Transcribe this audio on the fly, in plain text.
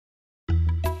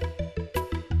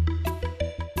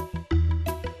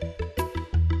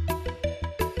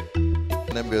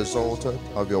Name be exalted.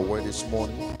 Have your way this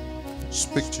morning.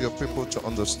 Speak to your people to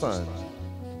understand.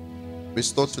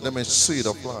 Bestow to them a seed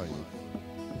of life.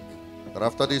 That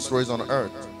after this race on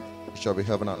earth, it shall be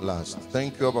heaven at last.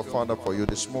 Thank you, Abba Father, for you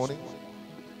this morning.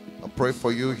 I pray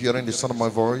for you hearing the sound of my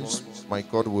voice. My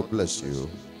God will bless you.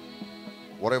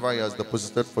 Whatever He has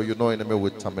deposited for you, no enemy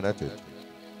will terminate it.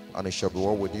 And it shall be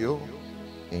well with you.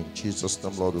 In Jesus'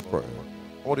 name, Lord, we pray.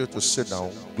 I want you to sit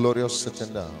down. Glorious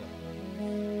sitting down.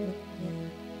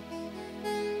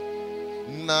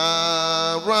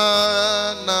 Nara,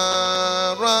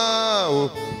 nara,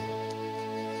 oh.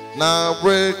 Nara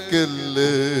ekele,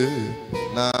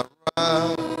 nara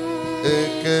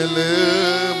ekele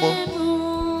mo.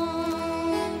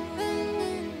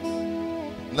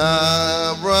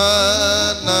 Nara,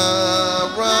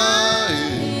 nara,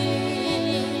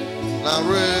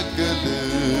 nara ekele,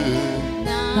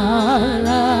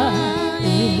 nara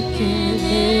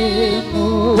ekele mo.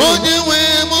 Onye we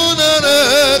mo nara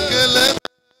ekele.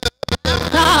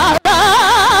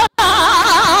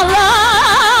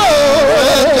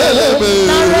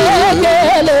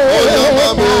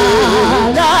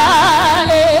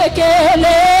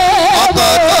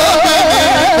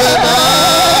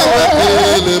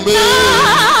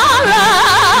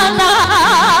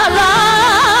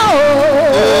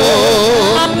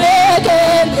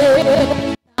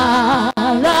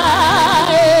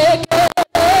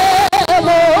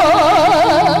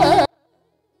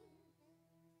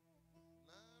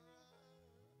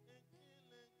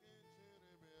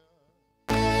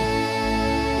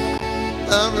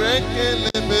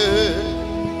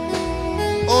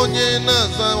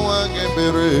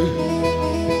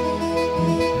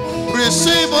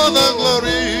 Receive all the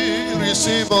glory,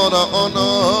 receive all the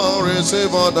honor,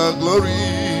 receive all the glory.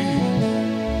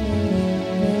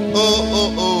 Oh,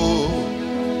 oh, oh.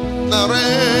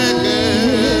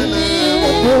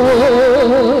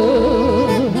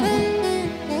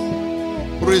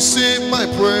 Receive my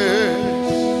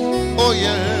praise. Oh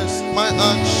yes, my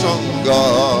action,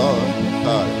 God.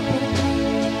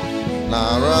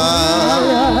 Nara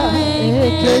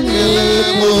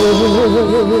ekelemo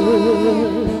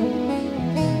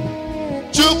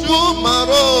Chukwu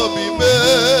mara obi me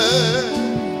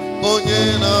onye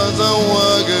na-aza nwa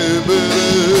ga-ebere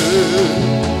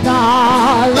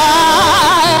Nara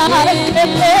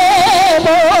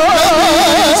ekelemo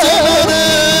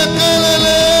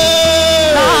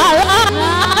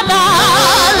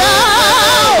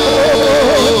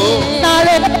Nara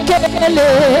ekele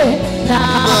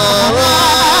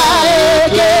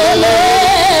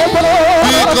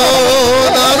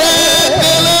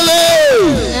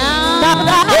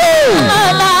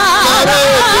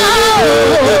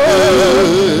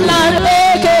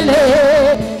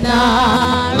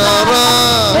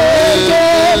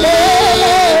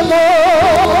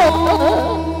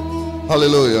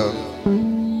Hallelujah.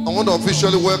 I want to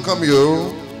officially welcome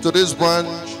you to this branch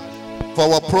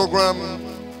for our program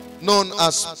known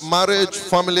as Marriage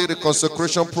Family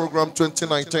Reconsecration Program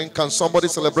 2019. Can somebody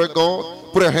celebrate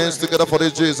God? Put your hands together for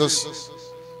this Jesus.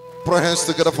 Put your hands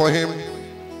together for Him.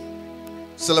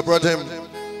 Celebrate Him.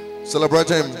 Celebrate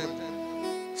Him.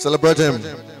 Celebrate Him.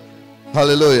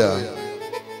 Hallelujah.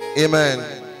 Amen.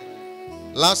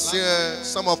 Last year,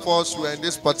 some of us were in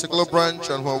this particular branch,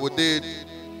 and when we did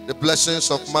the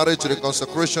blessings of marriage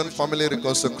reconsecration, family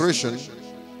reconsecration,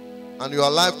 and you are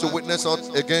alive to witness us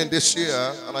again this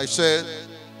year. And I said,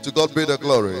 to God be the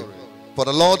glory. For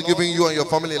the Lord giving you and your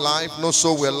family life, no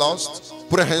soul were lost.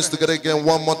 Put your hands together again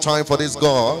one more time for this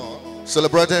God.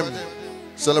 Celebrate Him.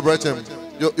 Celebrate Him.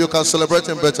 You can celebrate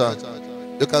Him better.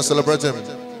 You can celebrate Him.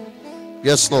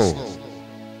 Yes, Lord.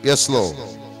 Yes, Lord.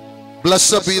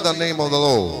 Blessed be the name of the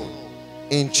Lord.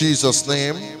 In Jesus'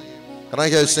 name. Can I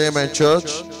hear you say amen,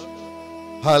 church?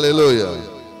 Hallelujah.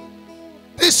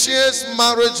 This year's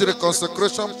marriage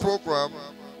reconsecration program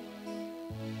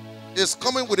is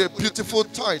coming with a beautiful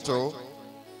title.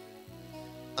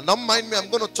 And don't mind me, I'm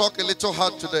going to talk a little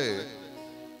hard today.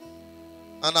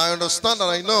 And I understand and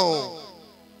I know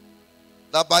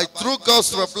that by through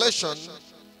God's revelation,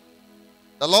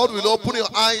 the Lord will open your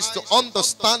eyes to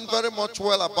understand very much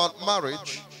well about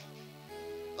marriage.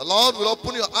 The Lord will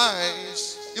open your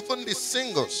eyes, even the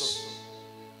singles,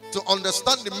 to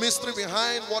understand the mystery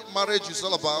behind what marriage is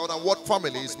all about and what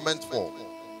family is meant for.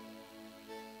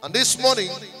 And this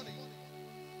morning,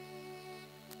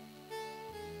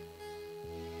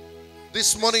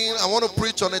 I want to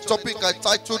preach on a topic I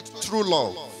titled True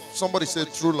Love. Somebody say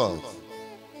true love.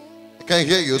 I can't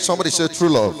hear you. Somebody say true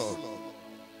love.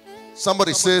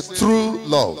 Somebody say true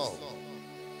love.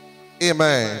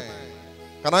 Amen.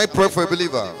 Can I pray for a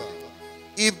believer?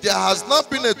 If there has not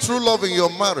been a true love in your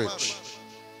marriage,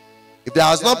 If there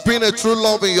has not been a true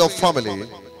love in your family,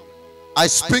 I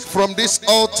speak from this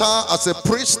altar as a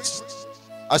priest.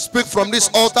 I speak from this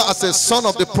altar as a son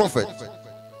of the prophet.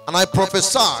 And I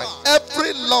prophesy,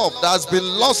 every love that has been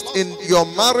lost in your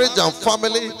marriage and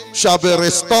family shall be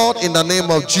restored in the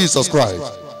name of Jesus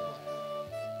Christ.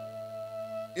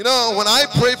 You know, when I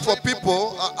pray for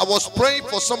people, I was praying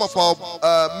for some of our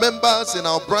members in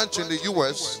our branch in the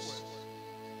US.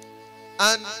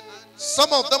 And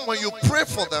some of them, when you pray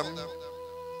for them,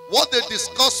 what they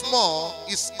discuss more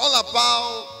is all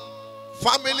about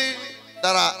family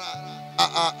that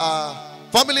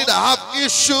family that have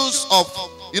issues of,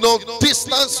 you know,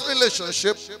 distance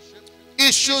relationship,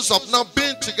 issues of not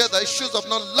being together, issues of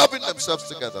not loving themselves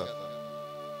together.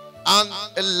 And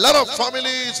a lot of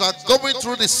families are going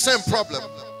through the same problem,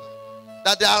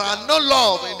 that there are no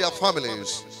love in their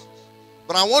families.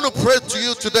 But I want to pray to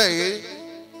you today,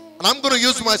 and I'm going to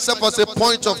use myself as a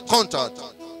point of contact,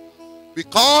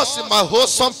 because in my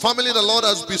wholesome family the Lord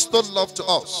has bestowed love to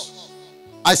us.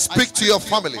 I speak to your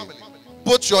family,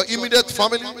 both your immediate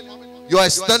family, your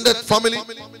extended family.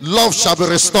 Love shall be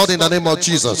restored in the name of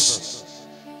Jesus.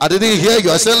 I didn't hear you.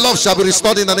 I said love shall be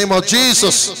restored in the name of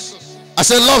Jesus. I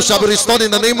said love shall be restored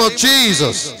in the name of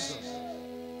Jesus.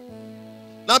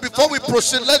 Now before we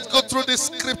proceed, let's go through this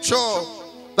scripture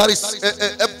that is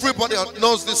everybody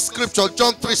knows this scripture,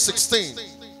 John 3:16.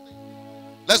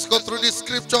 Let's go through this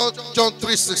scripture, John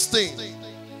 3:16.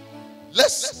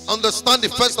 Let's understand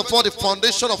first of all the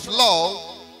foundation of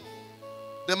love,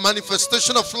 the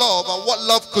manifestation of love, and what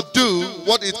love could do,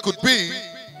 what it could be,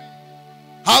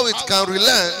 how it can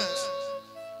relate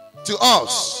to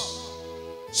us,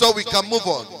 so we can move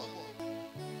on.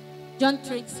 John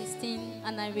 3:16,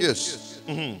 and I read. Yes.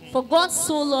 For God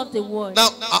so loved the world. Now,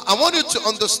 I want you to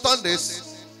understand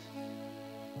this.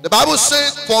 The Bible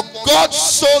says, for God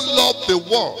so loved the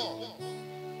world,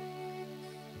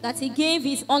 that he gave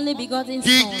his only begotten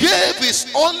he Son. gave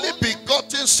his only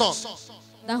begotten Son.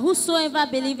 That whosoever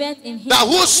believeth in him. That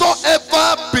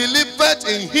whosoever believeth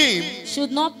in him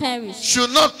should not perish.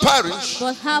 Should not perish.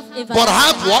 But have everlasting. But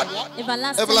have what?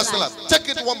 Everlasting life. Take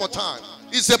it one more time.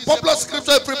 It's a popular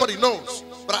scripture everybody knows.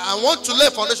 But I want to lay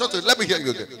foundation to it. Let me hear you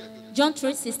again. John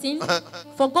 3:16.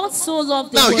 For God so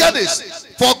loved the now world. Hear this.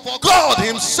 For God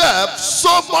himself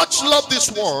so much loved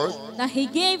this world, that he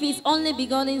gave his only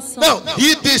begotten Son. Now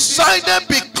he decided,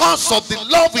 because of the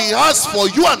love he has for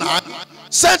you and I,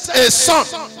 sent a son.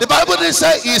 The Bible didn't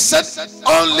say he sent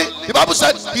only. The Bible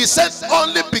said he sent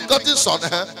only begotten Son.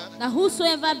 That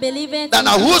whosoever believeth That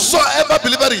whosoever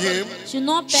believeth in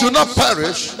him should not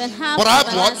perish, but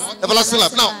have what? Everlasting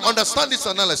life. Now understand this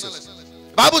analysis.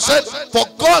 The Bible said, for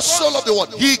God so loved the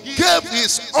world, he gave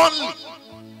his only.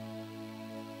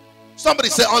 Somebody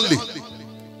say only.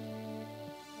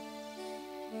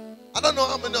 I don't know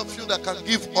how many of you that can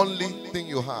give only thing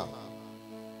you have.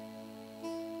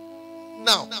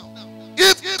 Now,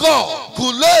 if God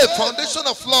could lay a foundation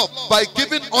of love by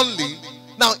giving only,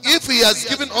 now if he has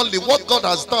given only, what God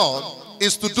has done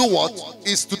is to do what?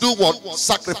 Is to do what?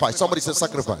 Sacrifice. Somebody say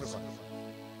sacrifice.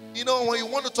 You know, when you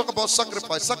want to talk about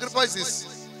sacrifice, sacrifice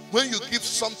is when you give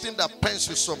something that pains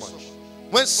you so much.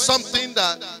 When something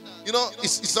that, you know,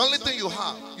 it's the only thing you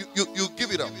have, you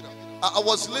give it up. I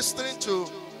was listening to,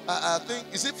 I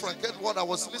think, is it Frank Edward? I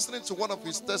was listening to one of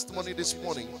his testimony this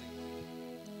morning.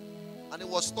 And he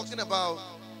was talking about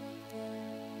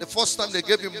the first time they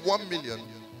gave him 1 million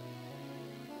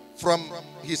from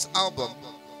his album.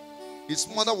 His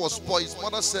mother was poor. His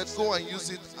mother said, go and use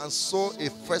it and sow a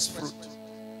first fruit.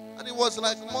 And he was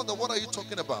like, mother, what are you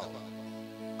talking about?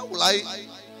 How will I?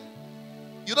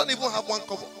 You don't even have one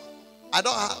cover. I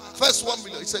don't have. First 1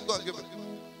 million. He said, go and give it.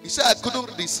 He said, I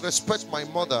couldn't disrespect my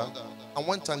mother and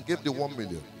went and gave the 1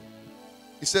 million.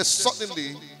 He said,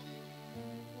 suddenly,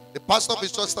 the pastor of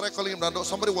his church started calling him, and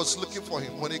somebody was looking for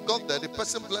him. When he got there, the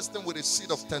person blessed him with a seed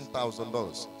of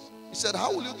 $10,000. He said,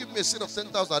 how will you give me a seed of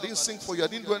 $10,000? I didn't sing for you. I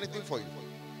didn't do anything for you.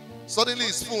 Suddenly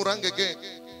his phone rang again.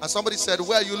 And somebody said,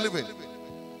 where are you living?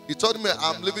 He told me,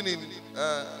 I'm living in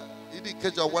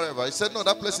Ikeja or whatever. He said, no,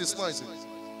 that place is nice.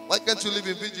 Why can't you live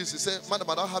in VGs? He said, madam,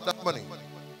 I don't have that money.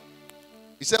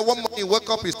 He said, one morning he woke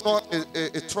up, he saw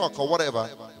a truck or whatever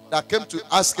that came to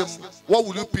ask him, what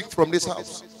will you pick from this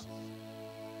house?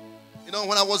 You know,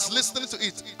 when I was listening to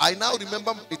it, I now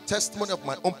remember a testimony of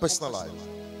my own personal life.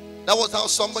 That was how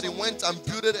somebody went and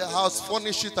built a house,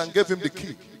 furnished it, and gave him the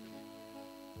key.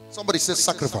 Somebody says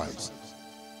sacrifice.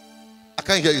 I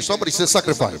can't hear you. Somebody says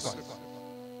sacrifice.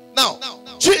 Now,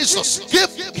 Jesus gave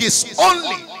his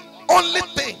only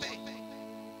thing.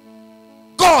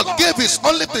 God gave his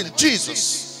only thing,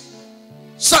 Jesus.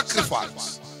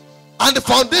 Sacrifice. And And the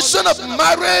foundation of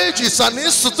marriage is an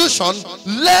institution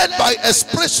led by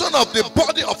expression of the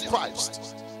body of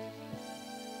Christ.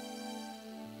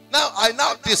 Now, I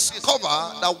now discover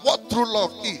that what true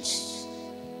love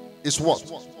is what?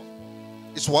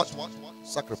 Is what?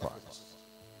 Sacrifice.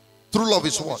 True love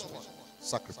is what?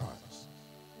 Sacrifice.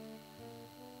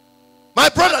 My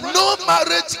brother, no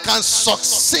marriage can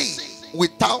succeed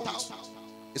without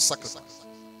a sacrifice.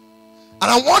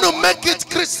 And I want to make it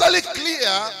crystal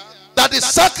clear that the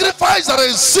sacrifice that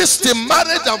exists in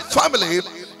marriage and family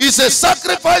is a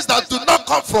sacrifice that do not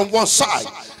come from one side.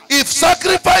 If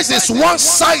sacrifice is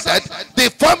one-sided, the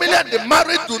family and the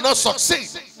marriage do not succeed.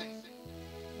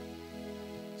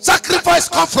 Sacrifice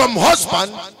comes from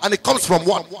husband and it comes from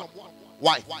what?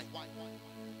 Wife.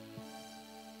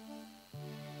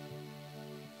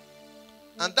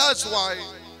 And that's why,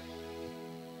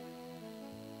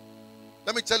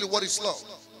 let me tell you what is love.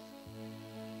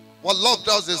 What love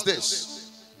does is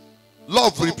this.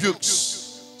 Love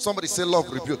rebukes. Somebody say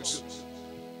love rebukes.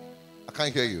 I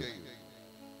can't hear you.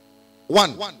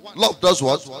 One, love does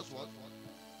what?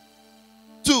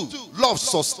 Two, love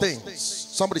sustains.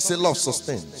 Somebody say love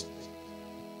sustains.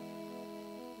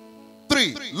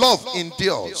 Three, love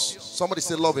endures. Somebody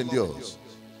say love endures.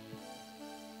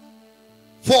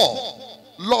 Four,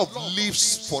 love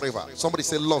lives forever. Somebody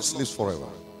say love lives forever.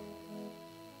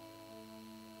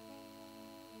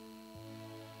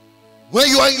 When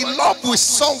you are in love with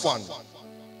someone,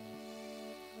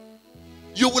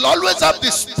 you will always have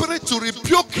the spirit to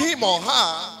rebuke him or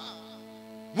her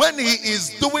when he is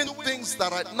doing things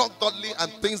that are not godly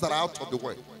and things that are out of the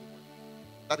way.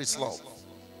 That is love.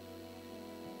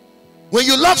 When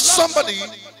you love somebody,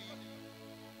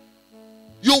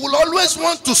 you will always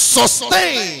want to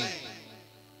sustain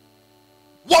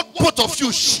what both of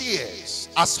you shares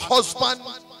as husband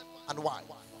and wife.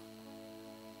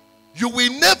 You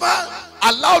will never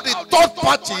allow the third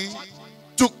party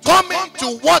to come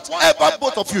into whatever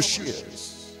both of you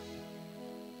shares.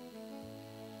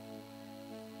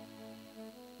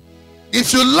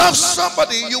 If you love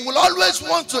somebody, you will always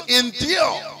want to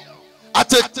endure.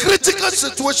 At a critical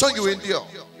situation, you endure.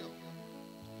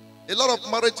 A lot of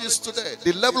marriages today,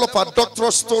 the level of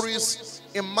adulterous stories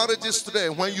in marriages today,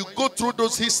 when you go through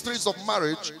those histories of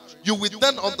marriage, you will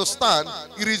then understand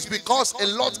it is because a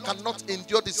lot cannot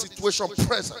endure the situation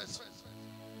present.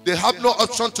 They have no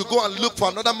option to go and look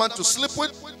for another man to sleep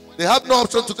with. They have no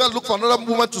option to go and look for another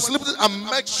woman to sleep with and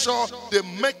make sure they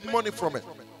make money from it.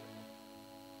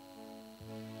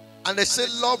 And they say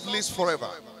love lives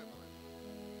forever.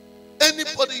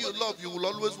 Anybody you love, you will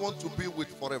always want to be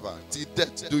with forever. Till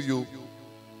death do you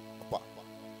apart.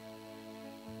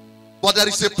 But there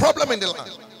is a problem in the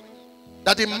land.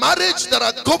 That the marriage that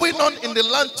are going on in the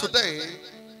land today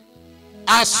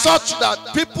are such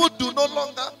that people do no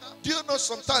longer. Do you know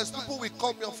sometimes people will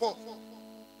call me on phone?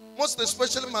 Most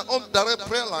especially my own direct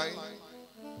prayer line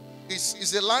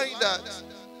is a line that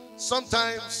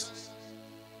sometimes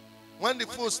when the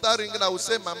phone starts ringing, I will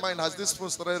say in my mind, has this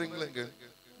phone started ringing again?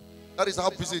 That is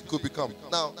how busy it could become.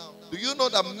 Now, do you know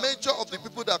that major of the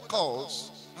people that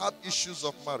calls have issues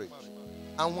of marriage?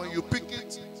 And when you pick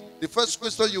it, the first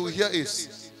question you will hear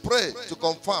is, pray to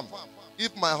confirm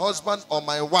if my husband or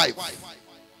my wife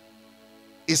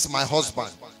is my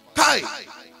husband. Kai,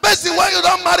 basically when you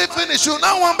don't marry finish, you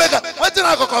now one beggar. What did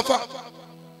I go confirm?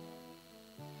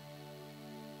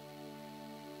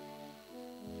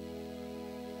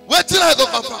 What did I go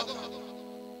confirm?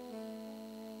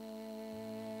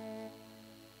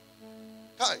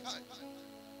 Kai.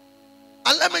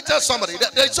 And let me tell somebody,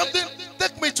 there is something.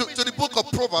 Take me to the book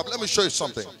of Proverbs. Let me show you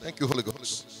something. Thank you, Holy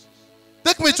Ghost.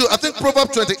 Take me to, I think,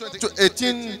 Proverbs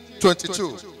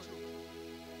 18:22.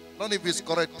 I don't know if it's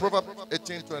correct. Proverbs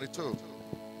 18:22.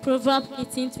 Proverbs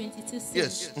 18:22 says,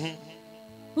 Yes.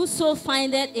 Whoso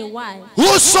findeth a wife.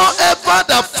 Whosoever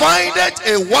that findeth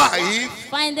a wife.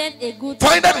 Findeth a good thing.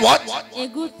 Findeth what? A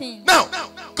good thing. Now,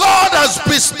 God has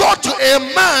bestowed to a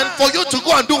man for you to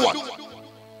go and do what?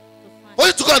 For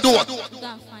you to go and do what?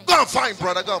 Go and find,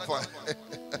 brother. Go and find.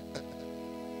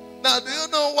 Now, do you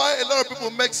know why a lot of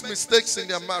people make mistakes in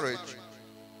their marriage?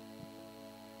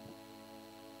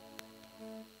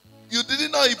 You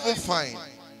did not even find.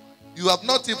 You have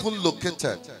not even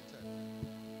located.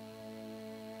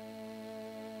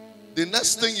 The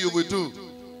next thing you will do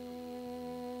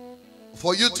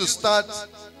for you to start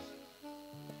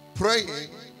praying,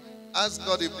 ask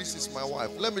God if this is my wife.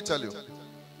 Let me tell you.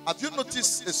 Have you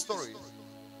noticed a story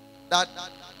that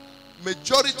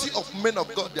majority of men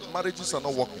of God, their marriages are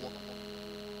not working?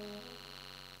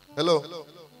 Hello?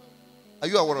 Are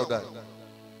you aware of that?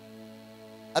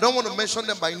 I don't want to mention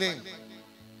them by name.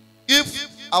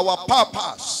 If our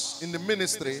papas in the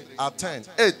ministry are 10.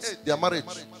 8, their marriage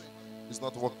is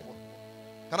not working.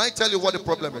 Can I tell you what the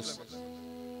problem is?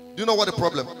 Do you know what the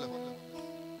problem?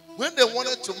 When they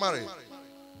wanted to marry,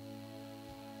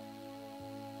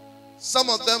 some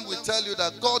of them will tell you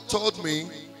that God told me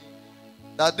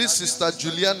that this sister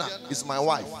Juliana is my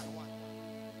wife.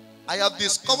 I have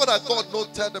discovered that God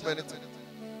don't tell them anything.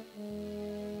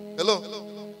 Hello?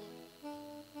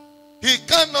 He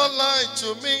cannot lie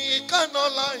to me. He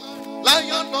cannot lie.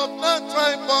 Lion of the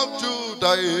tribe of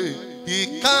Judah.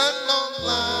 He cannot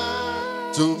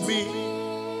lie to me.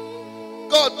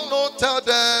 God don't tell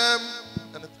them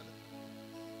anything.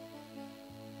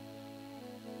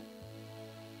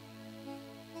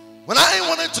 When I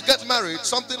wanted to get married,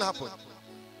 something happened.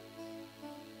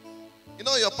 You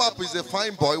know, your papa is a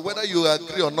fine boy, whether you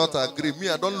agree or not agree. Me,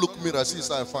 I don't look mirror, see,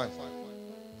 so I'm fine.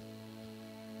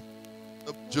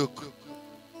 No joke.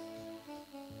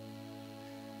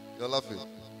 You're laughing.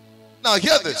 Now,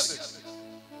 hear this.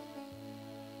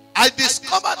 I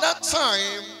discovered that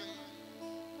time,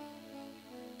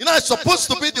 you know, I'm supposed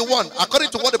to be the one, according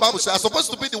to what the Bible says, I'm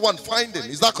supposed to be the one finding.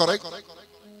 Is that correct?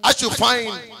 I should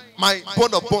find my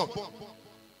bone of bone.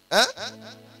 Eh?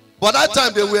 But that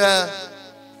time they were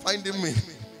finding me.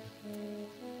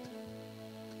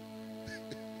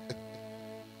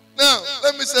 Now,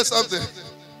 let me say something.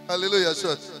 Hallelujah,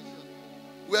 church.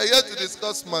 We are here to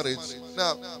discuss marriage.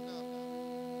 Now,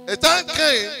 a time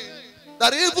came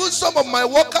that even some of my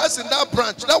workers in that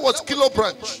branch, that was Kilo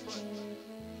branch,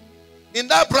 in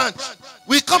that branch,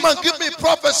 we come and give me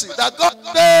prophecy that God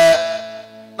said,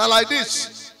 now like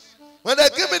this. When they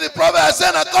give me the prophet, I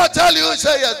said, God tell you,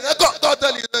 say yes. God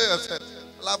tell you, say yes.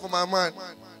 I laugh in my mind.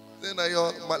 Then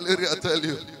your malaria tell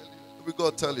you. Maybe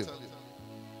God tell you.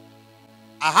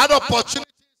 I had opportunities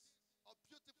of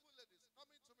beautiful ladies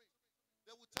coming to me.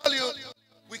 They will tell you,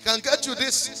 we can get you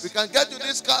this, we can get you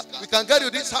this car, we can get you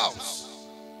this house.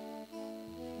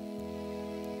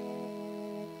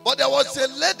 But there was a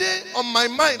lady on my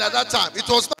mind at that time. It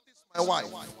was not this, my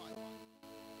wife.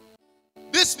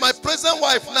 This, my present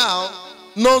wife now,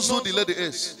 knows who the lady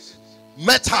is.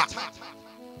 Met her.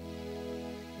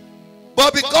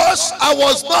 But because I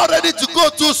was not ready to go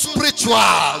too spiritual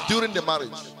during the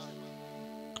marriage.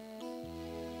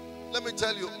 Let me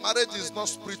tell you, marriage is not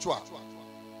spiritual.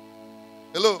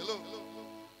 Hello?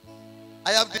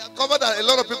 I have discovered that a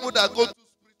lot of people that go too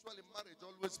spiritual in marriage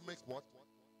always make what?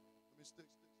 Mistakes.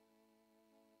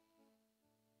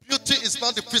 Beauty is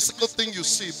not the physical thing you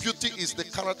see. Beauty is the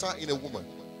character in a woman.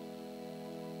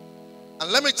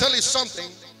 And let me tell you something.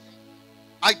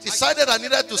 I decided I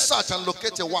needed to search and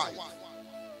locate a wife.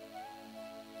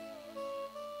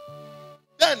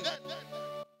 Then,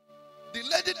 the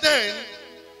lady then,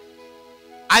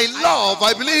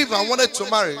 I believe I wanted to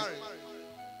marry.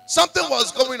 Something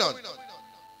was going on.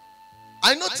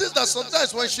 I noticed that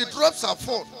sometimes when she drops her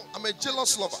phone, I'm a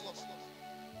jealous lover.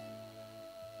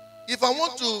 If I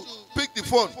want to pick the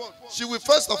phone, she will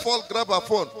first of all grab her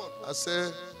phone and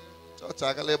say,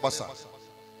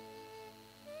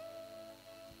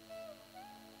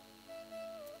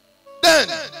 then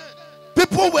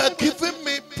people were giving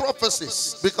me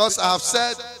prophecies because I have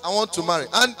said I want to marry.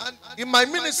 And in my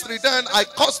ministry then, I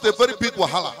caused a very big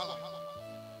wahala.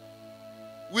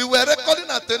 We were recording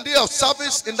attendee of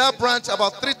service in that branch,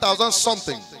 about 3,000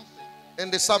 something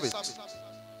in the service.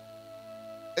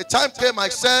 A time came, I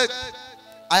said,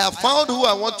 I have found who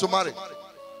I want to marry.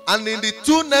 And in the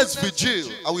 2 next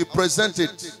vigil, I will present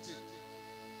it.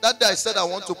 That day I said I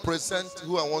want to present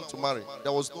who I want to marry.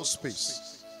 There was no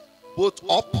space. Both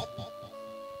up,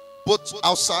 both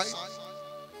outside.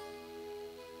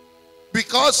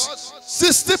 Because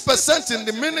 60% in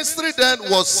the ministry then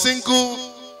was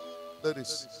single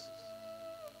ladies.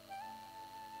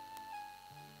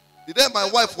 The day my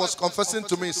wife was confessing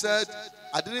to me, said,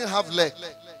 I didn't have leg.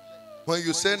 When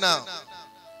you say now,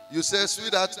 you say,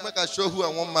 sweetheart, make I show who I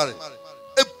want to marry.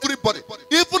 Everybody,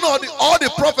 even all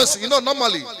the prophecy, you know,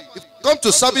 normally, if you come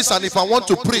to service and if I want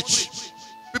to preach,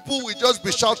 people will just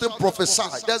be shouting, prophesy.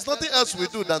 There's nothing else we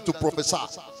do than to prophesy.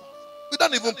 We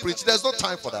don't even preach. There's no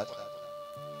time for that.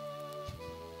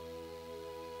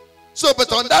 So,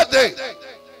 but on that day,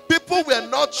 people were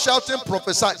not shouting,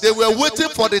 prophesy. They were waiting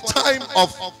for the time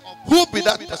of who be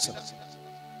that person.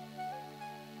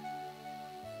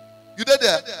 You did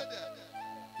there?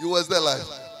 You was there live.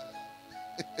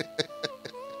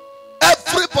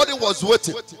 Everybody was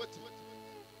waiting.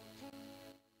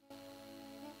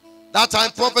 That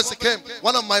time prophecy came.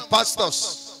 One of my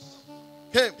pastors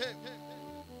came.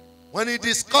 When he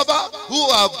discovered who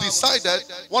I have decided,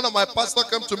 one of my pastors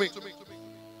came to me.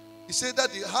 He said,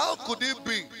 Daddy, how could it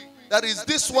be that is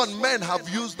this one men have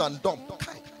used and dumped.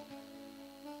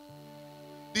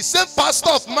 The same pastor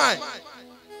of mine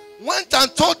went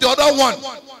and told the other one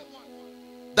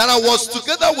that I was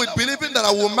together with, believing that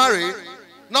I will marry.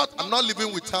 I'm not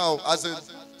living with her as in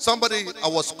somebody I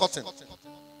was cutting.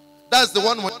 That's the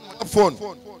one with the phone.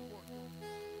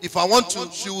 If I want to,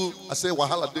 she will. I say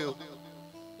wahala deal.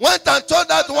 Went and told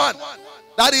that one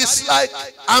that is like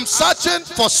I'm searching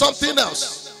for something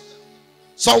else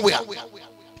somewhere.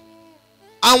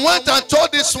 And went and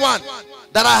told this one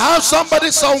that I have somebody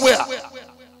somewhere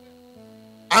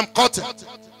I'm cutting.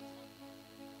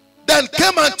 Then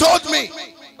came and told me,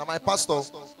 now my pastor,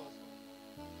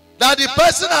 that the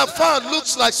person I found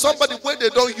looks like somebody where they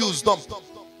don't use them.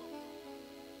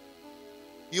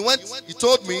 He went, he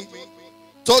told me,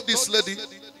 told this lady,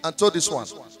 and told this one.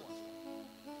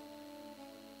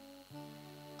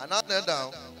 And I knelt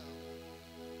down.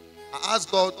 I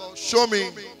asked God, show me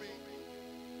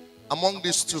among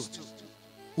these two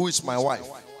who is my wife.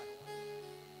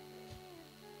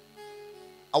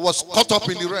 I was caught up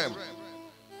in the realm.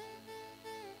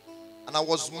 And I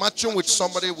was matching with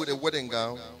somebody with a wedding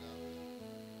gown.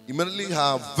 Immediately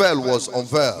her veil was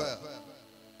unveiled.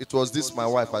 It was this my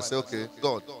wife. I said, okay,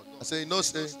 God. I said, you know,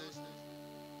 say,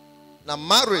 now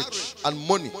marriage and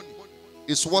money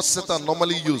is what Satan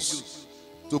normally uses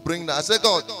to bring that. I said,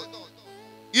 God,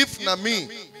 if not me,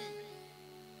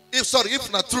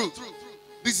 if not true,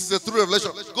 this is a true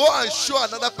revelation. Go and show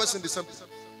another person the same thing.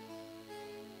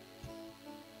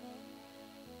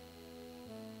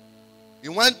 He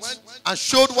went and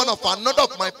showed another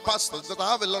of my pastors, that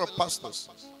I have a lot of pastors.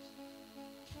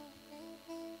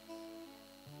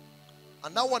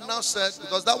 And that one now said,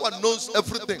 because that one knows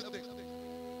everything.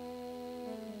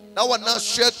 That one now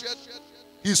shared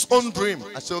his own dream.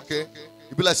 I said, okay,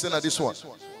 you be like saying this one.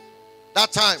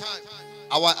 That time,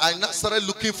 I now started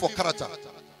looking for character.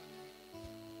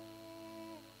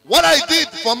 What I did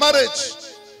for marriage,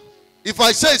 if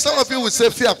I say, some of you will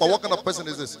say, fear, but what kind of person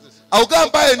is this? I'll go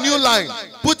and buy a new line,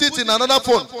 put it in another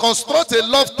phone, construct a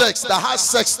love text that has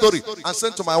sex story, and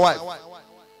send to my wife.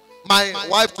 My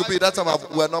wife to be, that time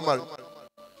we were not married.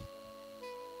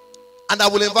 And I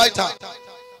will invite her.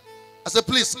 I said,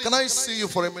 please, can I see you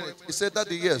for a minute? He said,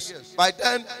 Daddy, yes. By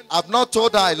then, I've not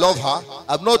told her I love her.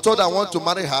 I've not told her I want to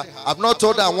marry her. I've not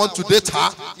told her I want to date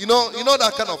her. You know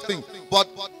that kind of thing. But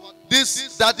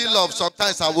this daddy love,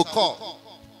 sometimes I will call.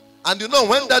 And you know,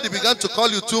 when daddy began to call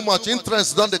you too much,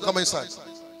 interest don't come inside.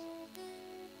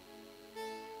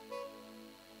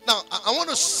 Now, I want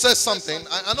to say something.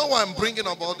 I know why I'm bringing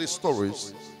up all these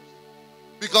stories.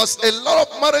 Because a lot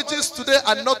of marriages today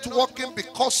are not working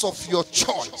because of your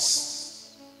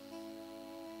choice.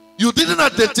 You didn't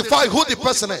identify who the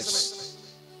person is.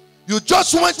 You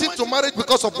just went into marriage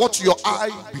because of what your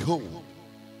eye behold.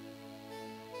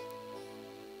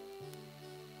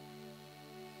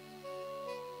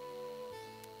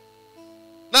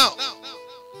 Now,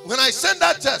 when I send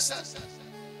that test,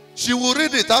 she will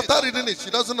read it. After reading it, she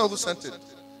doesn't know who sent it.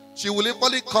 She will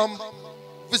equally come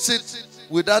visit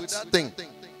with that thing.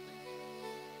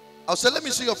 I'll say, let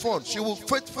me see your phone. She will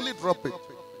faithfully drop it.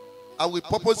 I will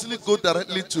purposely go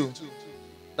directly to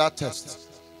that test.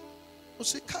 I'll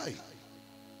say, Kai,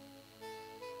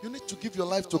 you need to give your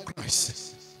life to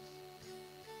Christ.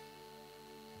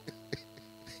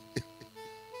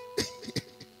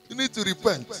 You need to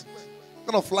repent.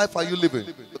 What kind of life are you living?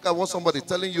 Look at what somebody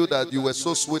telling you that you were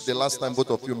so sweet the last time both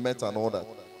of you met and all that.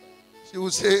 She will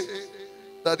say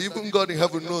that even God in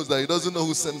heaven knows that he doesn't know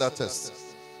who sent that test.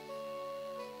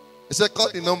 He said, call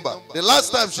the number. The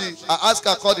last time I asked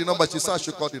her to call the number, she said I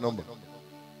should call the number.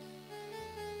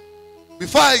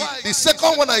 The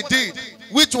second one I did,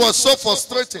 which was so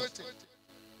frustrating.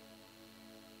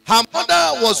 Her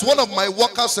mother was one of my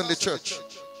workers in the church.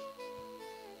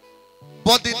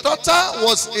 But the daughter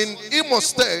was in Imo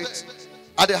State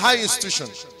at a high institution.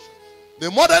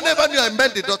 The mother never knew I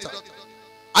met the daughter.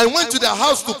 I went to their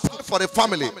house to pray for the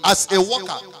family as a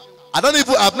worker.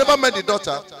 I've never met the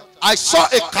daughter. I saw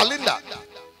a calendar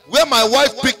where my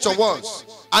wife's picture was.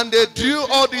 And they drew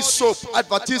all this soap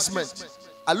advertisement.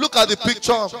 I look at the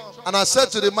picture and I said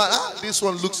to the man, this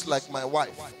one looks like my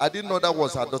wife. I didn't know that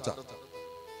was her daughter.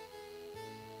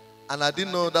 And I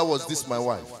didn't know that was my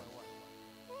wife.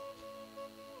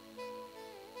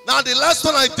 Now the last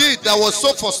one I did that was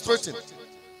so frustrating.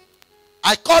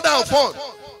 I called her on phone.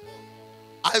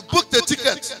 I booked a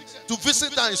ticket to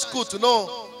visit her in school to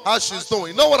know how she's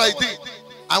doing. You know what I did?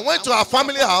 I went to her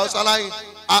family house and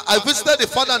I visited the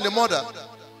father and the mother.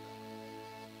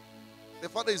 The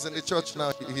father is in the church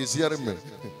now. He's hearing me.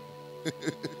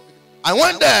 I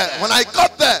went there. When I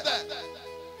got there,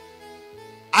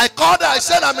 I called her. I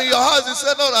said, I'm in your house. He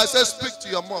said, no. I said, speak to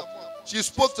your mom. She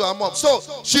spoke to her mom. So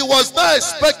she was not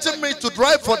expecting me to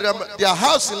drive for their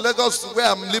house in Lagos, where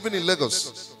I'm living in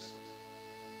Lagos.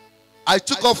 I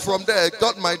took off from there,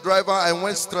 got my driver, and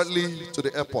went straightly to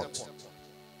the airport.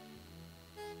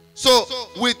 So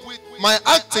with my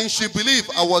acting, she believed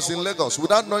I was in Lagos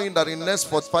without knowing that in the next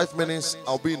 45 minutes,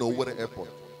 I'll be in Owerri airport.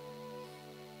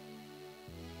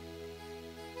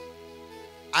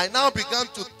 I now began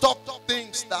to talk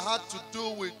things that had to do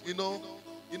with,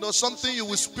 something you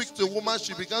will speak to a woman,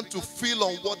 she began to feel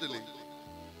unworthily.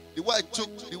 The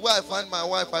way I find my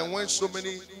wife, I went so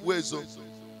many ways.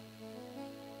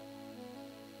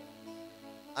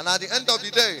 And at the end of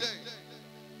the day,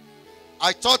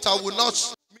 I thought I would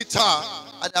not meet her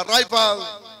at the arrival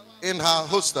in her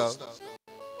hostel.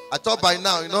 I thought by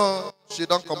now, she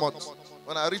don't come out.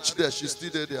 When I reached there, she's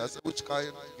still there. I said, which kind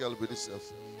of girl be this?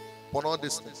 For all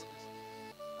these things.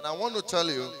 And I want to tell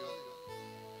you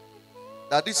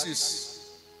that this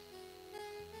is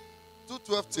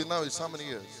 212 till now is how many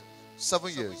years? 7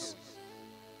 years.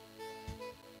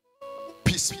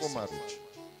 Peaceful marriage.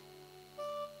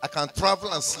 I can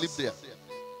travel and sleep there.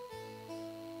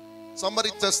 Somebody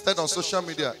tested on social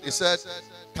media. He said,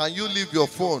 can you leave your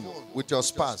phone with your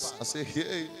spouse? I said,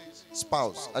 hey,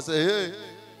 spouse. I said, hey.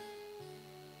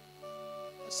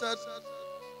 I said,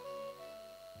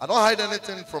 I don't hide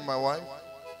anything from my wife.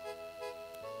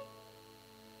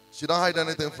 She don't hide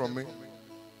anything from me.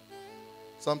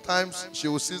 Sometimes she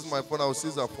will seize my phone, I will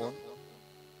seize her phone.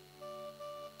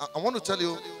 I want to tell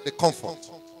you the comfort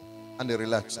and the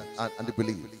relax and the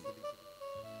belief.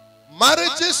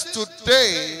 Marriages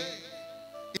today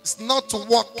is not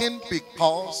working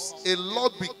because a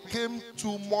lot became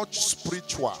too much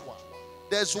spiritual.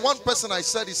 There's one person he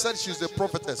said she's a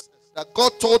prophetess. That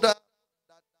God told her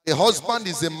a husband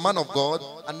is a man of God,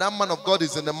 and that man of God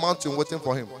is in the mountain waiting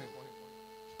for him.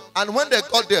 And when they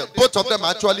got there, both of them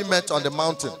actually met on the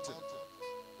mountain.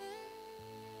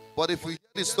 But if we hear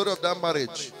the story of that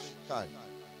marriage,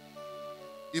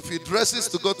 if he dresses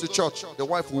to go to church, the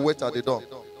wife will wait at the door.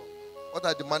 What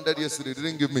I demanded yesterday, they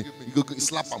didn't give me. You go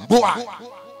slap him.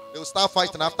 They will start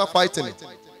fighting. After fighting it,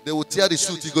 they will tear the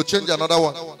suit. You go change another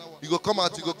one. You go come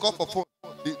out. You go call for phone.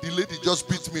 The lady just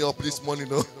beat me up this morning.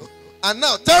 No? And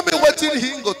now, tell me what he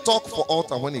can go talk for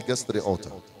altar when he gets to the altar.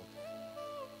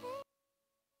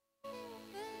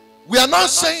 We are not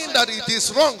saying that it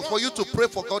is wrong for you to pray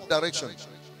for God's direction.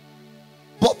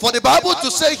 But for the Bible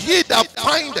to say, he that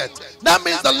findeth, that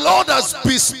means the Lord has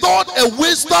bestowed a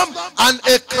wisdom and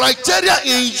a criteria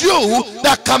in you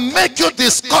that can make you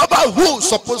discover who's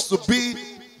supposed to be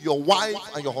your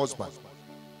wife and your husband.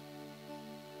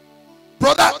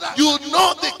 Brother, you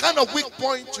know the kind of weak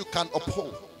point you can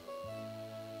uphold.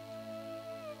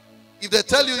 If they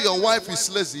tell you your wife is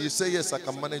lazy, you say, yes, I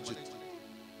can manage it.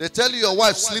 They tell you your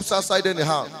wife sleeps outside in the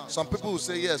house. Some people will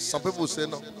say yes, some people will say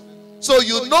no. So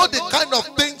you know the kind of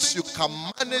things you can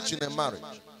manage in a marriage.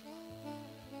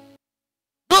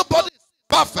 Nobody is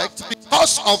perfect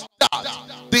because of that.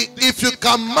 If you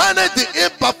can manage the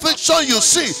imperfection you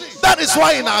see, that is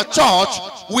why in our church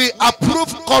we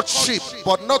approve courtship,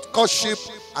 but not courtship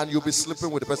and you'll be sleeping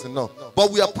with the person. No.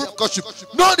 But we approve courtship.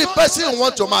 Know the person you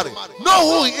want to marry.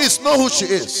 Know who he is, know who she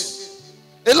is.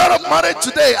 A lot of marriage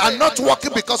today are not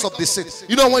working because of deceit.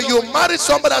 You know, when you marry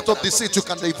somebody out of deceit, you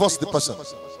can divorce the person.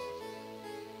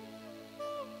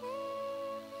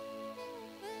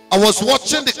 I was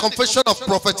watching the confession of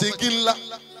Prophet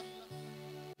Iginla,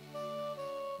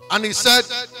 and he said,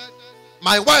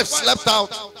 my wife slept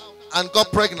out and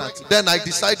got pregnant. Then I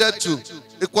decided to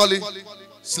equally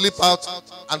sleep out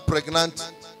and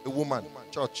pregnant a woman.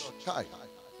 Church. Hi.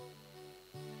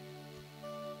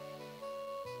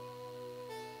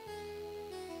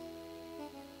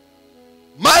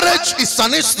 Marriage is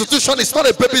an institution, it's not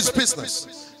a baby's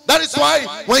business. That is why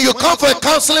when you come for a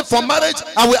counseling for marriage,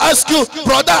 I will ask you,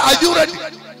 brother, are you ready?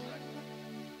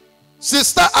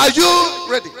 Sister, are you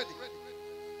ready?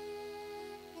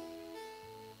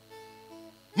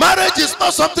 Marriage is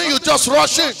not something you just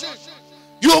rush in.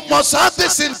 You must have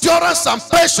this endurance and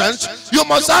patience. You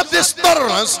must have this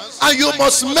tolerance, and you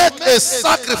must make a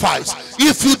sacrifice.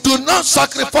 If you do not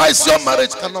sacrifice, your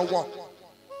marriage cannot work.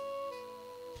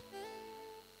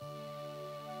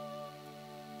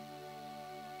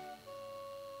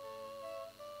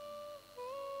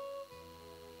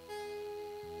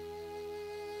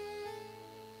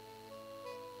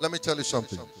 Let me tell you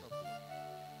something.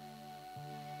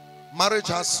 Marriage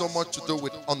has so much to do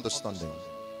with understanding.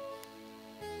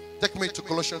 Take me to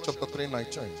Colossians chapter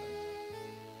 3:19.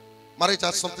 Marriage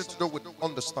has something to do with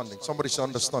understanding. Somebody say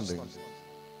understanding.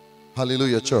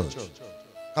 Hallelujah, church.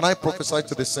 Can I prophesy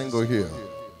to the single here?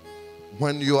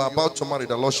 When you are about to marry,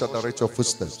 the Lord shall direct your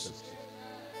footsteps.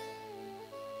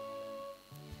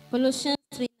 Colossians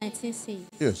 3:19 says,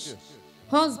 Yes.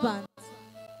 Husbands,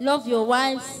 love your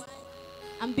wives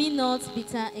and be not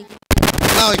bitter against.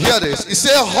 Now hear this. He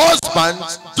said,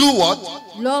 husbands, do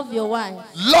what? Love your wife.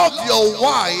 Love your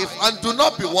wife and do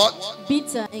not be what?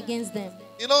 Bitter against them.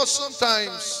 You know,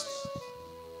 sometimes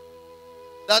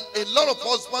that a lot of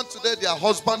husbands today, they are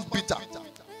husband bitter.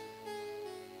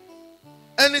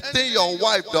 Anything your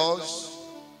wife does,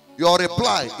 your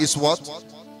reply is what?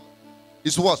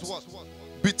 Is what?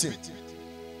 Beating.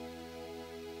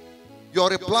 Your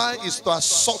reply is to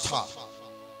assault her.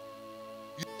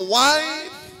 Your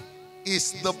wife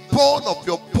is the bone of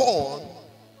your bone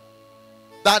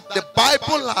that the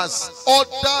Bible has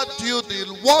ordered you, the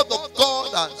word of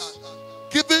God has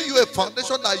given you a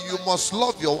foundation that you must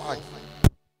love your wife.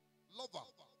 Love her.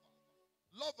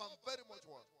 Love her very much.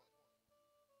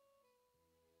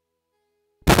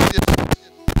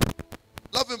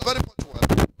 Love him very much well.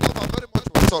 Love her very much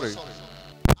well. Sorry.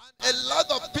 And a lot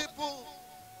of people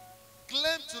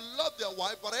claim to love their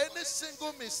wife, but any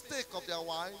single mistake of their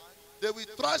wife, they will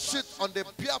trash it on the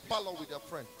beer parlor with their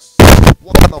friends.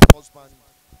 What kind of husband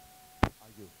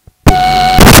are you?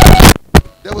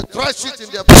 They will trash it in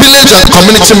their village and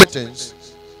community meetings.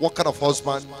 What kind of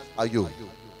husband are you?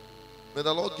 May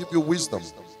the Lord give you wisdom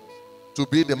to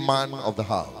be the man of the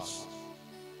house.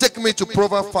 Take me to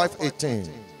Proverbs 5:18.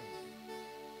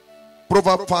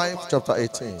 Proverbs 5 chapter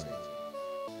 18.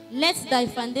 Let thy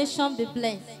foundation be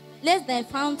blessed. Let thy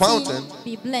fountain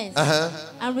be blessed.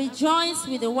 And rejoice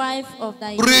with the wife of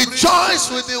thy youth. Rejoice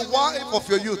with the wife of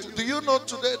your youth. Do you know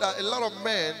today that a lot of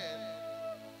men,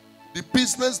 the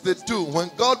business they do, when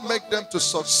God make them to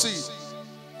succeed,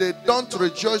 they don't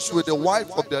rejoice with the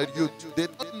wife of their youth. They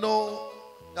don't know,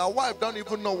 their wife don't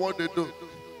even know what they do.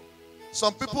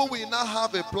 Some people will now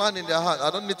have a plan in their heart. I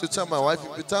don't need to tell my wife.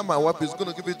 If you tell my wife, he's going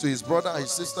to give it to his brother,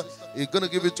 his sister. He's going to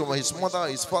give it to his mother,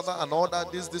 his father, and all that,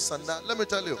 this, and that. Let me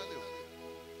tell you,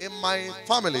 in my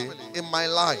family, in my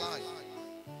life,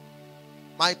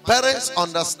 my parents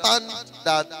understand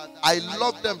that I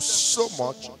love them so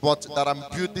much, but that I'm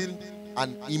building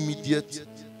an immediate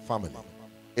family.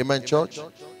 Amen, church?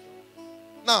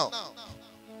 Now,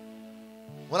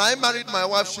 when I married my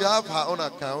wife, she had her own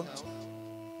account.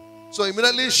 So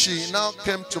immediately she now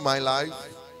came to my life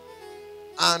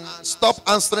and stopped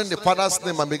answering the father's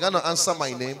name and began to answer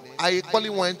my name. I equally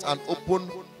went and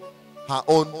opened her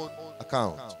own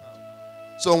account.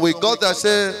 So when we got there, I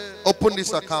said, open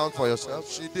this account for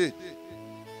yourself. She did.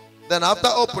 Then after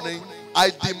opening,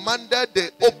 I demanded they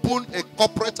open a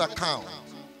corporate account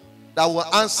that will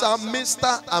answer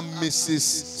Mr. and Mrs.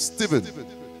 Stephen.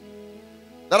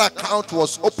 That account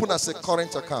was open as a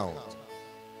current account.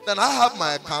 Then I have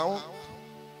my account.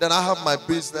 Then I have my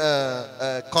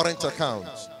business current account.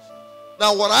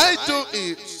 Now what I do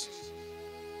is,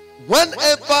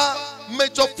 whenever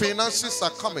major finances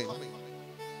are coming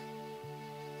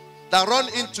that run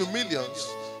into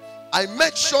millions, I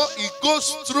make sure it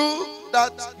goes through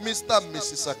that Mr. and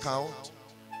Mrs. account,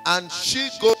 and she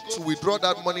goes to withdraw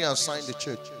that money and sign the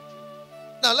check.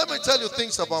 Now let me tell you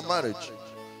things about marriage.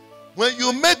 When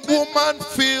you make woman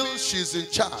feel she's in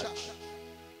charge,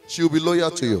 she will be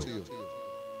loyal to you.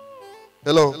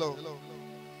 Hello?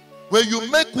 When you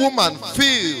make woman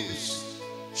feel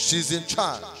she's in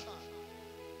charge,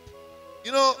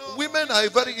 you know, women are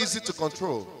very easy to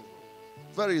control.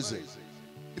 Very easy.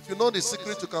 If you know the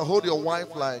secret, you can hold your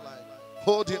wife like,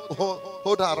 hold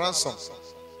her ransom.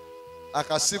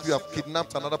 Like as if you have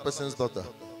kidnapped another person's daughter.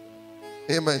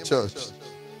 Amen, church.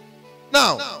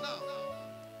 Now,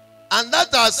 and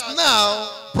that has now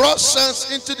brought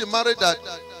sense into the marriage that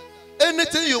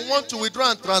anything you want to withdraw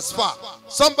and transfer,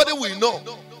 somebody will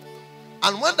know.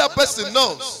 And when that person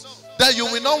knows, that you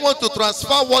will not want to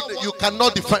transfer what you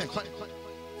cannot defend.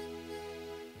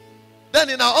 Then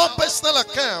in our own personal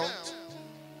account,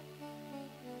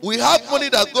 we have money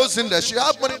that goes in there. She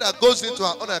has money that goes into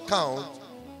her own account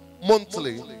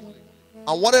monthly.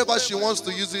 And whatever she wants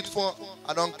to use it for,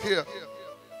 I don't care.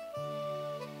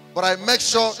 But I make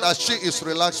sure that she is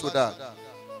relaxed with that.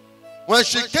 When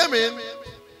she came in,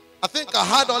 I think I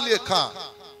had only a car.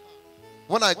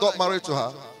 When I got married to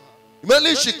her,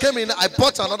 immediately she came in, I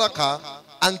bought another car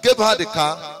and gave her the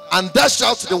car and dashed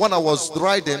out to the one I was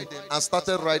riding and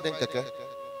started riding keke.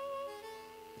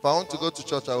 If I want to go to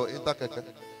church, I will enter keke.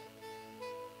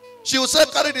 She will say,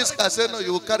 carry this car. I said, no,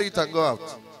 you will carry it and go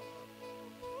out.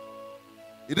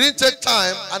 It didn't take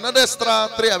time. Another extra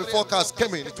 3 or 4 cars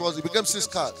came in. It became 6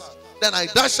 cars. Then I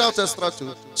dashed out extra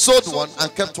 2, sold 1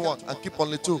 and kept 1 and keep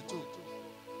only 2.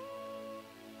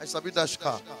 I submit that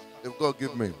car if God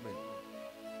give me.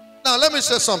 Now let me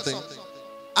say something.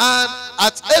 And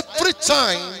at every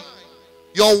time,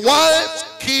 your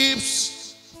wife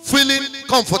keeps feeling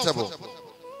comfortable.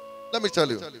 Let me tell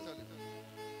you.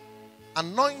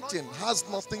 Anointing has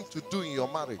nothing to do in your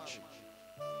marriage.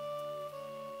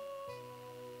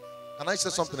 Can I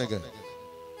say something again?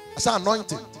 I say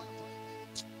anointing.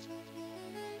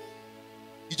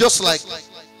 You just like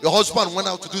your husband went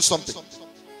out to do something.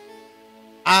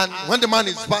 And when the man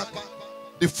is back,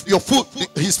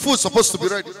 his food is supposed to be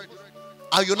ready.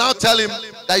 And you now tell him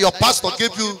that your pastor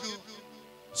gave you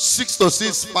 6 to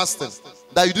 6 fasting,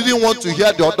 that you didn't want to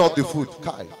hear the order of the food.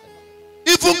 Kai.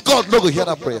 Even God no go hear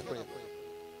that prayer.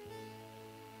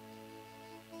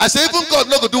 I say even God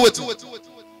no go do it.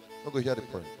 No go hear the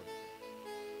prayer.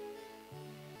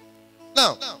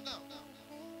 Now,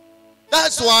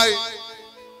 that's why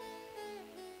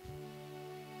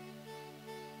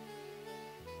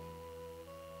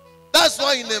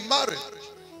in a marriage,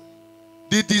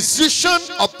 the decision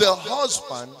of the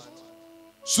husband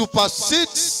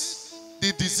supersedes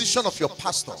the decision of your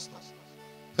pastor.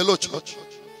 Hello, church.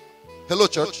 Hello,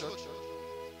 church.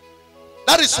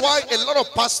 That is why a lot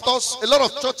of pastors, a lot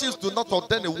of churches do not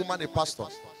ordain a woman a pastor.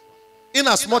 In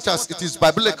as much as it is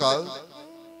biblical,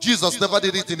 Jesus never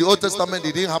did it in the Old Testament,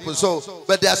 it didn't happen. So,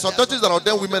 but there are some churches that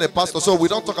ordain women a pastor, so we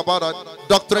don't talk about that.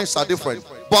 Doctrines are different.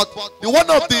 But one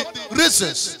of the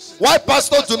reasons why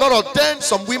pastors do not ordain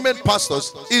some women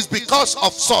pastors is because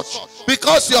of such.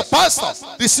 Because your pastor,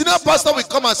 the senior pastor will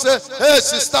come and say, hey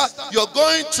sister, you're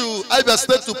going to a.k.a.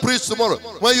 State to preach tomorrow.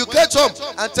 When you get home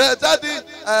and tell daddy,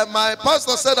 my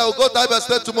pastor said I will go to a.k.a.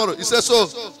 State tomorrow. He says, so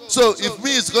if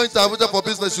me is going to Abuja for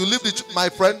business, you leave my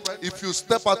friend. If you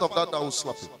step out of that, I will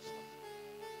slap you.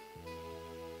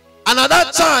 And at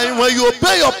that time, when you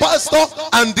obey your pastor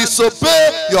and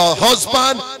disobey your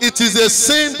husband, it is a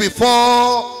sin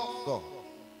before God.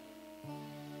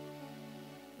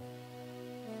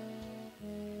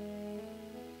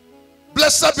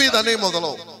 Blessed be the name of the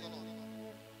Lord.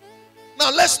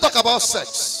 Now let's talk about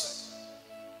sex.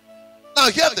 Now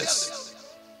hear this.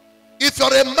 If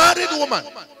you're a married woman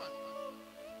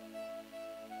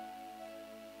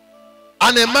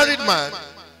and a married man,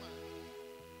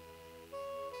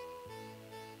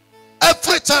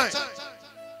 every time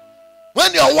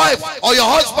when your wife or your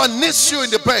husband needs you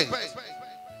in the bed,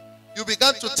 you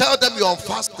begin to tell them you're on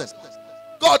fasting.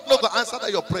 God no go answer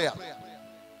that your prayer.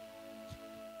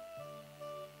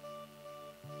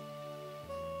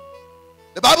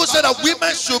 The Bible said that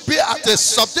women should be at a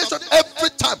subjection every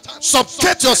time.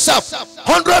 Subject yourself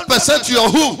 100% to your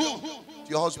who? To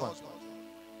your husband.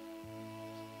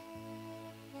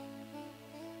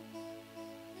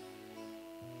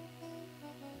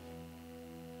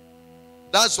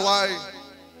 That's why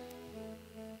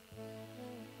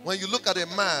when you look at a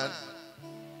man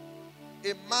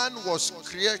was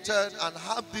created and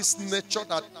have this nature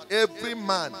that every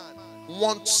man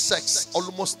wants sex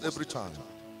almost every time.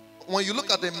 When you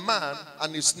look at a man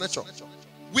and his nature,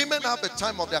 women have a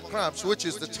time of their cramps, which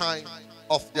is the time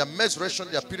of their menstruation,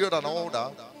 their period and all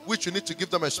that, which you need to give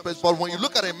them a space. But when you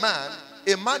look at a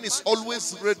man is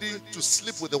always ready to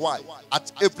sleep with a wife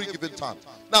at every given time.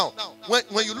 Now,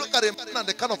 when you look at a man and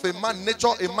the kind of a man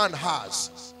nature a man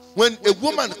has, when a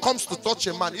woman comes to touch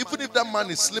a man, even if that man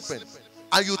is sleeping,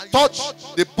 and you touch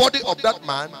the body of that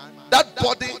man, that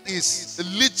body is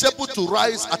eligible to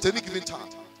rise at any given time.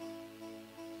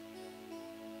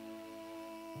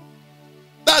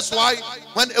 That's why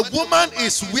when a woman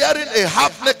is wearing a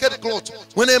half-naked cloth,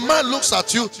 when a man looks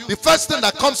at you, the first thing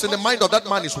that comes in the mind of that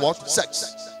man is what?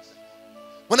 Sex.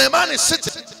 When a man is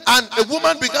sitting and a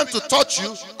woman begins to touch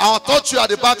you, or touch you at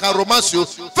the back and romance you,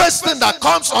 first thing that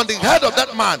comes on the head of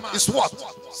that man is what?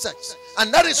 Sex.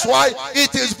 And that is why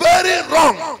it is very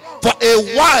wrong for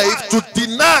a wife to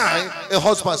deny a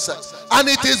husband sex. And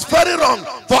it is very wrong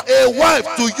for a wife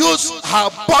to use her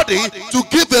body to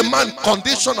give a man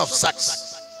condition of sex.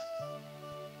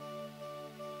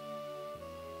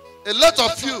 A lot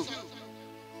of you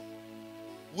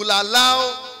will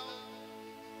allow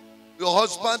your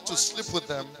husband to sleep with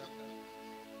them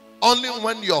only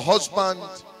when your husband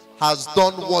has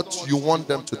done what you want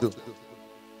them to do.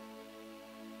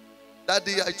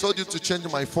 Daddy, I told you to change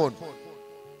my phone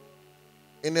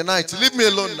in the night. Leave me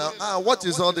alone now. What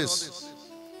is all this?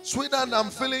 Sweetheart,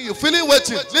 I'm feeling you. Feeling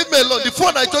waiting. Leave me alone. The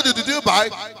phone I told you to do buy.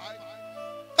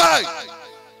 Hey,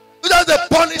 that's the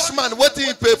punishment. What did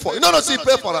he pay for? You know what he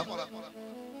paid for?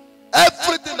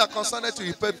 Everything that concerned you,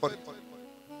 he paid for it.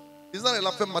 It's not a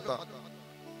laughing matter.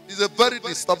 It's a very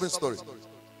disturbing story.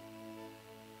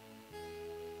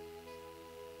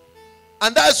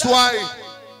 And that's why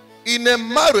In a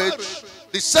marriage,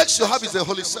 the sex you have is a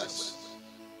holy sex.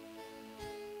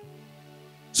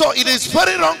 So it is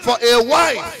very wrong for a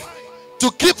wife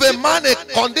to give a man a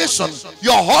condition,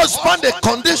 your husband a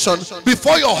condition,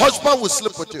 before your husband will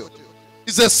sleep with you.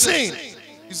 It's a sin.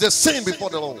 It's a sin before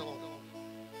the Lord.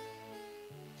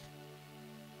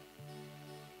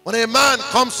 When a man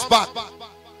comes back,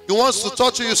 he wants to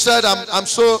touch you, you said, I'm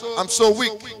so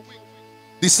weak.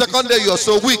 The second day you're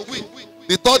so weak.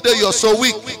 The third day you're so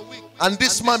weak. And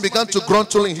this man began to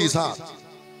grumble in his heart.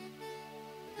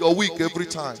 You're weak every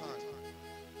time.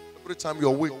 Every time you're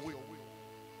weak.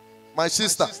 My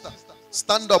sister,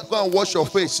 stand up, go and wash your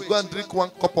face. Go and drink 1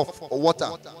 cup of water.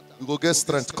 You go get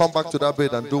strength. Come back to that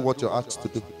bed and do what you're asked to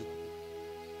do.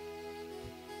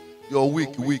 You're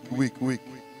weak, weak, weak, weak.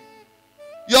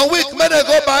 You're weak. May they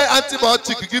go buy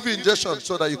antibiotic, give you injection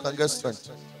so that you can get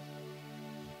strength.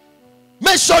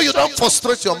 Make sure you don't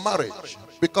frustrate your marriage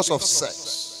because of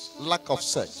sex, lack of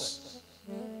sex.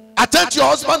 Attend to your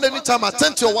husband anytime,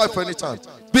 attend to your wife anytime.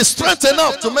 Be strength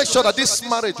enough to make sure that this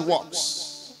marriage works.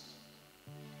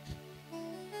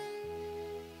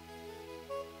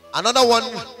 Another one,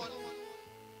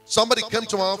 somebody came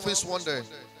to my office one day.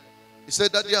 He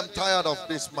said, Daddy, I'm tired of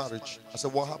this marriage. I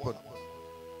said, what happened?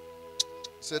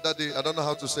 He said, Daddy, I don't know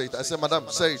how to say it. I said, Madam,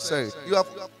 say it, say it.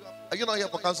 Are you not here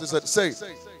for counsel? He said, say it.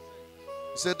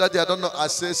 He said, Daddy, I don't know. I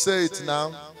said, say it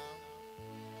now.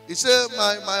 He said,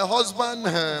 my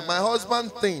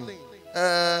husband thing,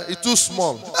 it's too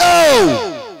small.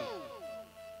 Oh!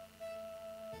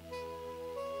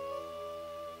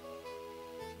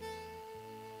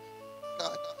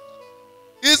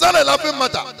 It's not a laughing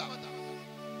matter.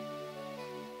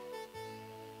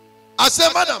 I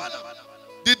said, Madam,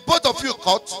 did both of you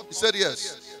cut? He said,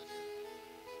 yes.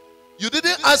 You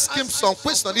didn't ask him some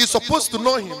question. You're supposed to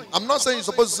know him. I'm not saying you're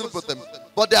supposed to sleep with him,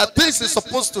 but there are things he's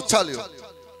supposed to tell you.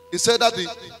 He said that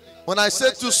when I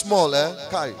say too small,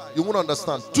 Kai, you won't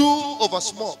understand. Too over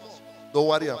small. Don't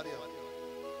worry.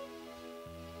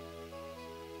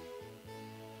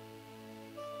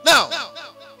 Now,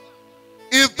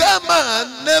 if that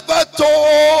man never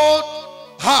told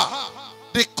her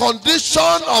the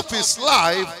condition of his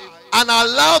life and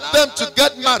allowed them to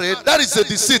get married, that is a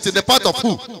deceit in the part of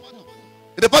who?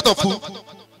 In the part of who?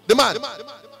 The man.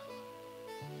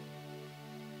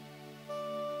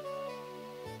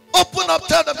 Open up,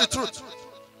 tell them the truth.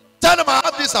 Tell them I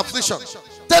have this affliction.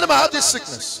 Tell them I have this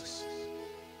sickness.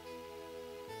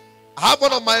 I have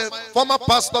one of my former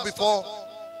pastor before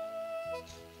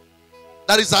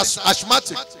that is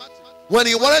asthmatic. When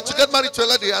he wanted to get married to a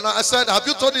lady, and I said, have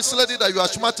you told this lady that you're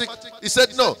asthmatic? He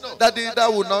said, no. That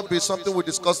would not be something we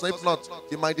discuss. If not,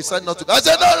 he might decide not to. I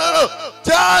said, no.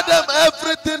 Tell them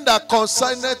everything that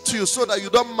concerns to you so that you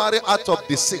don't marry out of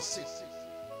deceit.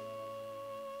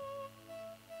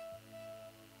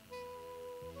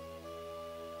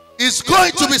 It's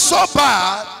going to be so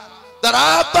bad that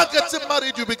after getting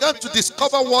married, you begin to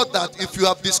discover what that if you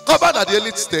have discovered at the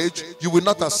early stage, you will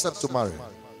not accept to marry.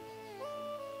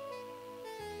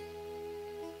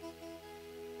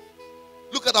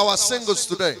 Look at our singles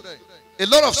today. A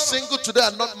lot of singles today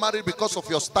are not married because of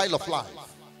your style of life.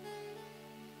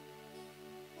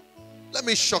 Let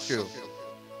me shock you.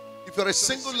 If you're a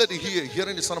single lady here,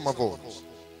 hearing the sound of my voice,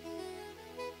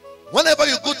 whenever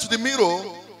you go to the mirror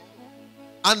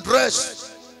and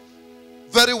dress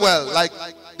very well, like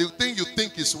the thing you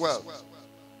think is well.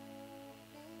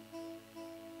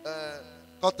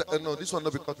 No, this one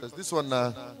not be cutlass. This one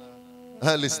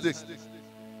lipstick.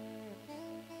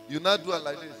 You not do it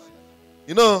like this.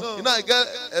 You know, I get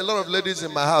a lot of ladies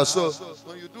in my house. So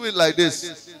when you do it like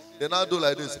this, they now do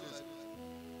like this.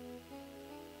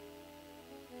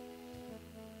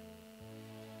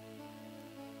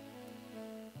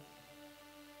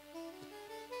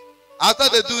 After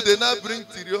they do, they now bring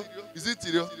Tirio. Is it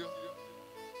Tirio?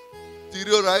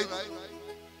 Tirio, right?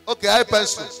 Okay, eye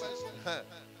pencil.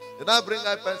 They now bring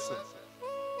eye pencil.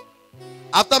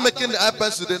 After making the eye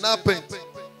pencil, they now paint.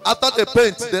 After they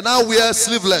paint, they now wear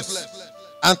sleeveless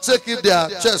and check if their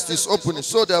chest is opening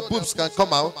so their boobs can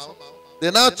come out.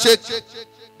 They now check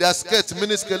their skirt,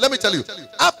 mini skirt. Let me tell you,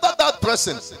 after that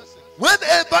person,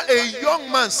 whenever a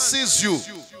young man sees you,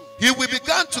 he will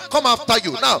begin to come after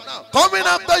you. Now, coming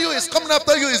after you is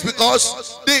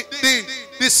because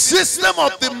the system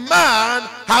of the man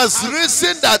has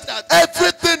reason that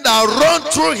everything that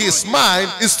runs through his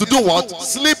mind is to do what?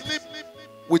 Sleep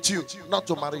with you, not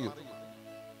to marry you.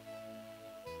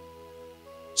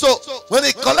 So when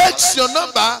he collects your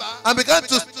number and begins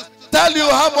to tell you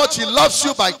how much he loves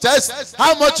you by test,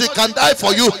 how much he can die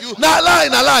for you, nah lie.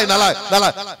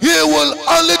 He will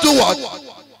only do what?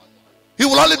 He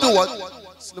will only do what?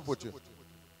 sleep with you.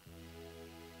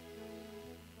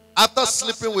 After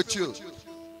sleeping with you,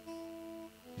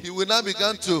 he will now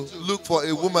begin to look for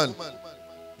a woman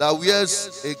that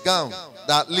wears a gown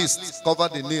that at least cover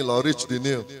the knee or reach the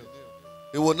knee.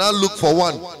 He will now look for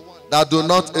one that do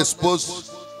not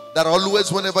expose, that always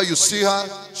whenever you see her,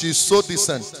 she is so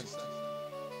decent.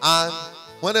 And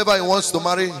whenever he wants to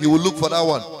marry, he will look for that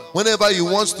one. Whenever he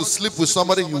wants to sleep with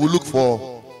somebody, he will look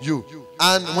for you.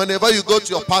 And whenever you go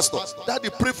to your pastor, Daddy,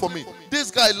 pray for me.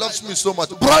 This guy loves me so much.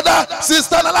 Brother,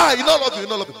 sister, he don't love you, he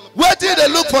don't love you. Where did they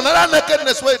look for another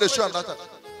nakedness where they show him that time?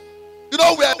 You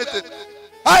don't wear anything.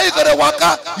 How you gonna walk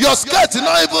out? Your skirt is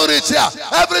not even reach here.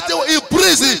 Everything is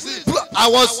breezy. I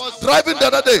was driving the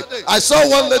other day. I saw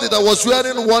one lady that was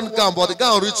wearing one gown, but the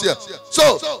gown reached here.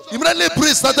 So immediately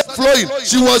breeze started flowing.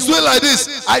 She was doing like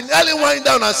this. I nearly wind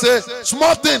down and say,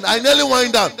 small thing. I nearly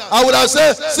wind down. I would have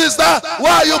said, sister,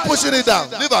 why are you pushing it down?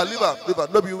 Leave her, leave her, leave her.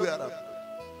 Nobody wear her.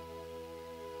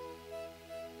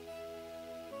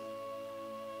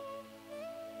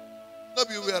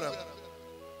 Nobody wear her.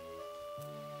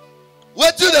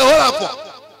 What do they hold her for?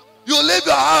 You leave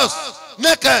your house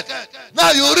naked.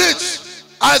 Now you reach.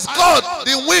 As God,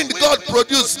 the wind God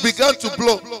produced began to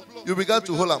blow. You began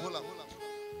to hold her.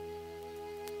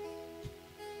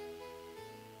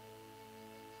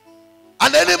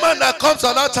 And any man that comes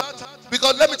at that time,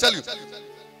 because let me tell you,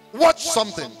 watch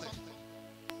something.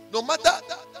 No matter,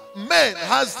 man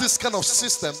has this kind of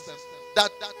system that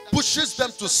pushes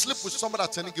them to sleep with someone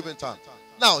at any given time.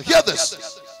 Now, hear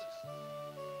this.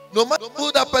 No matter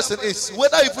who that person is,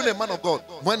 whether even a man of God,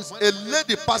 when a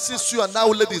lady passes you and that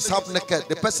lady is half naked,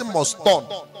 the person must turn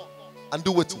and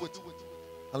do it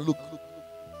and look.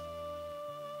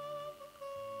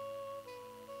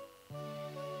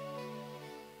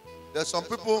 There are some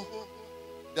people,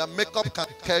 their makeup can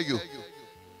carry you.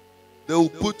 They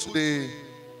will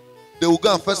they will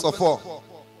go and first of all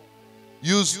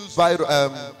use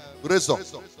razor.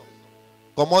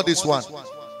 Come on, this one.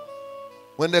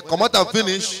 When they come out and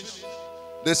finish,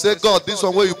 they say, God, this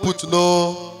one where you put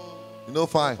no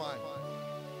fine.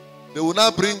 They will now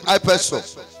bring eye pencil.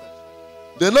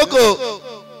 They no go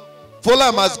follow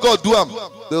him as God do them.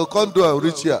 They will come do and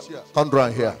reach here, come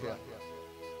down here.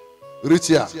 Reach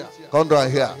here, come down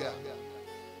here.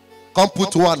 Come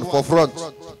put one for front.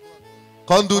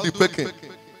 Come do the picking.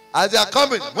 As they are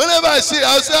coming, whenever I see,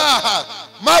 I'll say,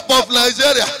 map of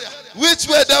Nigeria. Which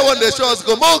way that one they show us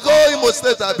go? More go Imo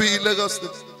State, I be in Lagos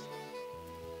State.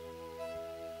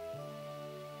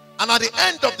 And at the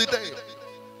end of the day,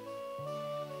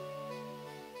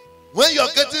 when you're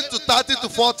getting to 30 to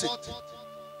 40,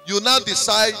 you now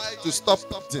decide to stop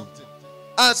eating.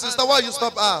 Ah, sister, why you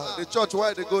stop? Ah, the church,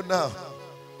 why they go now?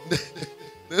 They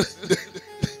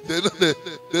know the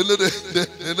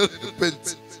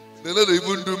paint. They know they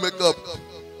even do makeup.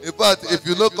 In fact, if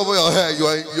you don't cover your hair,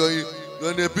 you're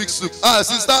in a big soup. Ah,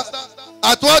 sister,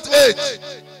 at what age?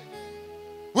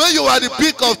 When you are the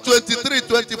peak of 23,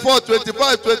 24,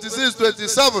 25, 26,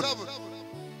 27,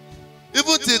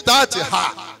 even till 30,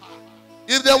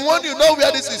 if they want you know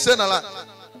where this is saying a lot.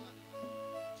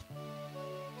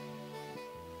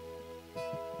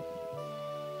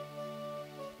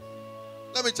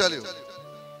 Let me tell you,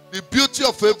 the beauty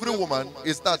of every woman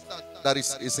is that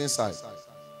is inside.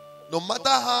 No matter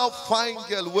how fine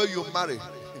girl where you marry,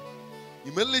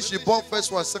 immediately she born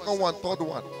first one, second one, third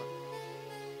one.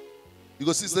 You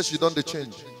go see that she done the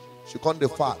change. She can't the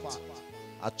fat.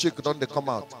 Her cheek done the come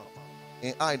out.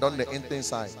 And eye done the enter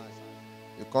inside.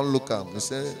 You can't look at them. You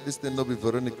say, this thing not be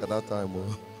Veronica that time.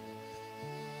 Oh.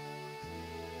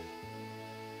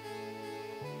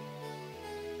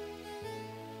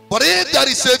 But if there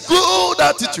is a good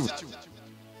attitude,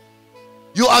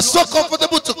 you are so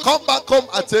comfortable to come back home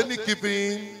at any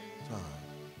given time.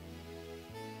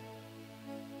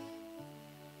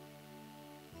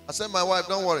 I said, my wife,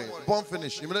 don't worry. Born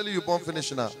finish. Immediately you born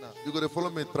finish now. You're going to follow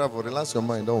me travel. Relax your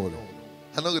mind. Don't worry.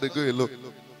 I'm not going to go alone.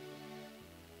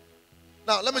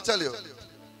 Now, let me tell you.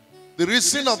 The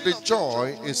reason of the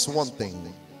joy is one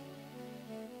thing.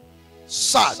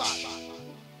 Search.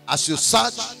 As you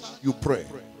search, you pray.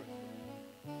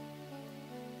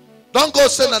 Don't go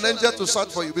send an angel to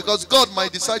search for you, because God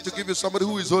might decide to give you somebody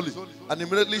who is holy. And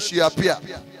immediately she appear.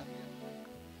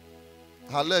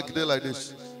 Her leg there like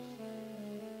this.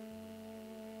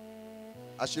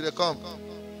 As she come,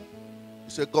 you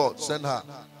say, God, send her.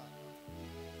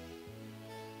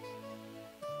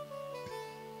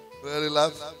 Very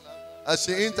laugh. As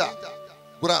she enter,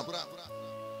 Bram,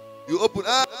 you open.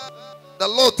 The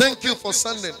Lord, thank you for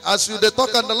sending. As you they talk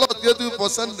and the Lord get you for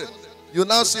sending, you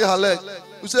now see her leg.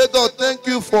 You say, God, thank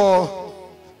you for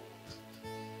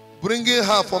bringing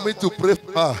her for me to pray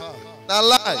for her. Now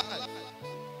lie.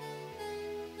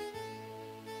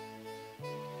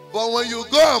 But when you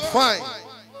go and find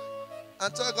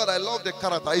and tell God, I love the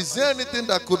character, is there anything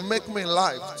that could make me in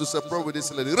life to separate with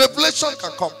this lady? Revelation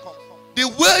can come. The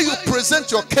way you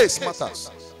present your case matters.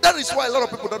 That is why a lot of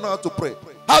people don't know how to pray.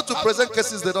 How to present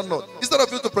cases they don't know. Instead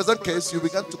of you to present case, you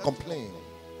begin to complain.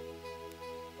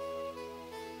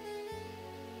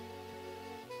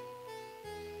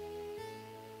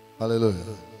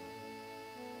 Hallelujah.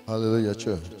 Hallelujah,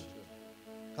 church.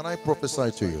 Can I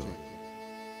prophesy to you?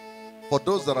 For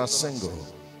those that are single,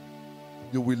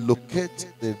 you will locate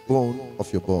the bone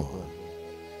of your bone.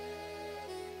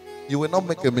 You will not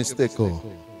make a mistake. Oh.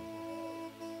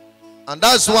 And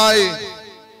that's why,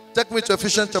 take me to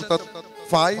Ephesians chapter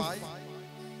 5.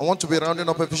 I want to be rounding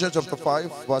up Ephesians chapter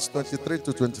 5, verse 23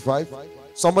 to 25.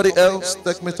 Somebody else,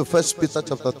 take me to 1 Peter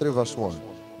chapter 3, verse 1.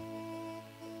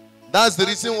 That's the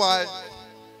reason why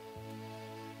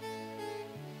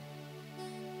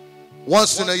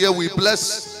once in a year we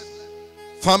bless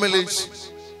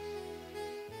families,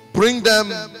 bring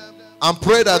them and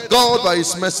pray that God by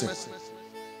His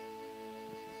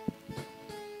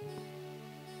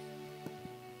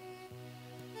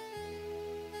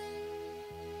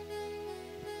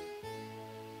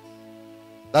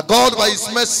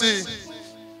mercy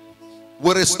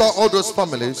will restore all those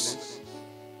families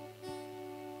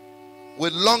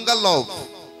with longer love,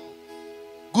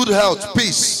 good health,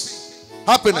 peace,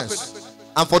 happiness.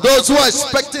 And for those who are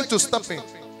expecting to step in,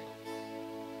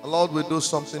 the Lord will do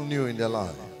something new in their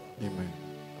life. Amen.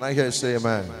 And I hear you say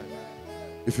amen.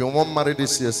 If you want married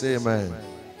this year, say amen.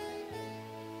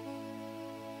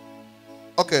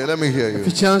 Okay, let me hear you.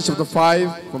 Ephesians chapter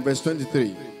 5 from verse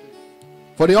 23.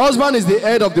 For the husband is the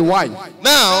head of the wife.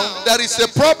 Now, there is a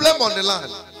problem on the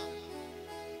land.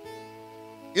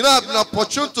 You know, I've been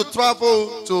opportune to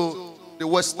travel to the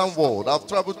Western world. I've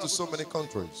traveled to so many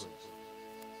countries.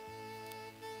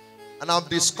 And I've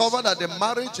discovered that the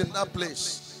marriage in that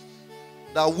place,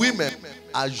 that women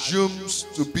assumes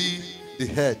to be the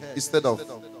head instead of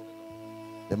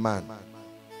the man.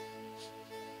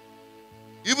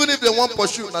 Even if they want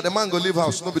pursue, now the man go leave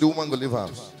house, nobody, the woman go leave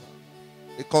house.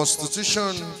 The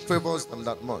constitution favors them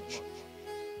that much.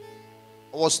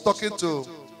 I was talking to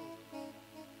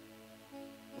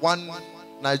one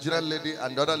Nigerian lady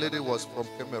and the other lady was from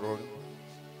Cameroon.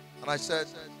 And I said,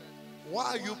 why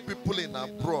are you people in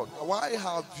abroad? Why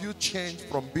have you changed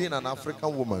from being an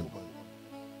African woman?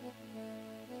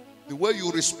 The way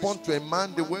you respond to a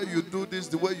man, the way you do this,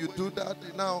 the way you do that,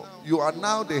 now you are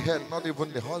now the head, not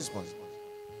even the husband.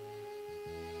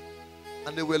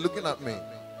 And they were looking at me.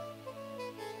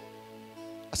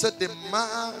 I said, the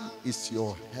man is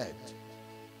your head.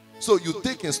 So you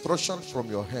take instructions from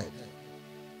your head.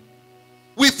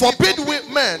 We forbid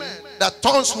men that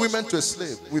turns women to a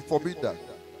slave. We forbid that.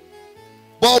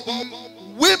 But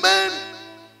women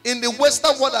in the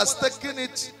Western world has taken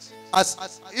it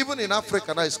as even in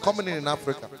Africa now, it's coming in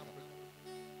Africa.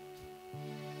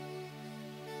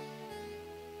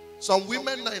 Some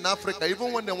women in Africa,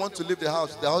 even when they want to leave the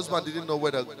house, their husband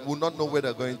will not know where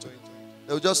they're going to.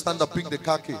 They'll just stand up, pick the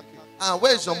car key. Ah,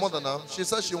 where is your mother now? She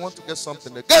says she wants to get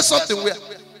something there. Get something where?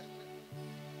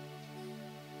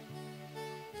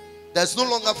 There's no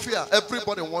longer fear.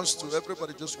 Everybody wants to.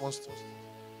 Everybody just wants to.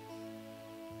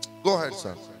 Go ahead,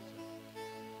 sir.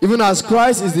 Even as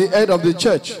Christ is the head of the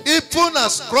church. Even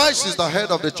as Christ is the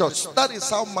head of the church. That is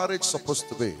how marriage is supposed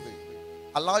to be.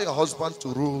 Allow your husband to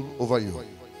rule over you.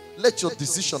 Let your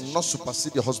decision not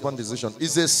supersede your husband's decision.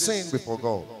 It's a sin before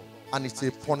God. And it's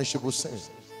a punishable sin.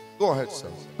 Go ahead, sir.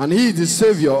 And he is the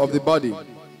savior of the body.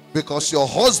 Because your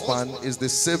husband is the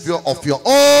savior of your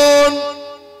own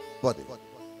body.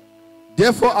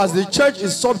 Therefore, as the church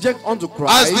is subject unto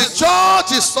Christ, as the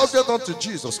church is subject unto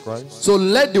Jesus Christ, so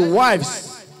let the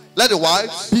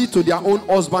wives be to their own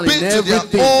husband in everything.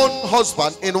 Their own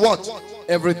husband in what?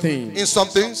 Everything. In some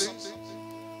things?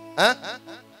 Huh?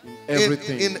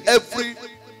 Everything. In everything.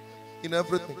 In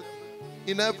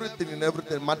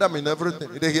everything. Madam, in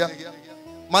everything. Did they hear?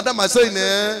 Madam, I say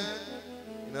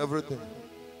in everything.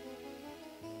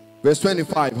 Verse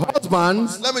 25.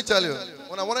 Husbands. Let me tell you,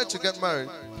 when I wanted to get married,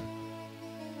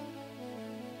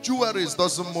 jewelry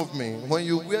doesn't move me. When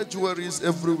you wear jewelry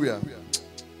everywhere,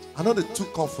 I know they're too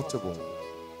comfortable.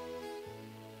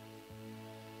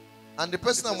 And the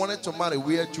person I wanted to marry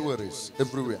wear jewelry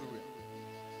everywhere.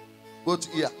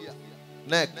 Both ear,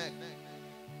 neck.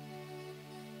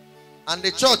 And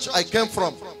the church I came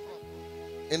from,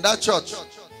 in that church,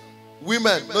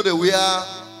 women, no, they wear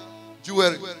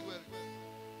jewelry.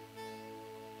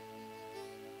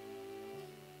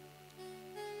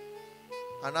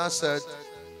 And I said,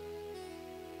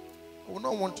 I would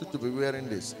not want you to be wearing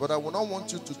this, but I would not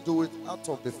want you to do it out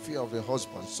of the fear of your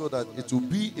husband, so that it will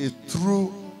be a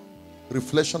true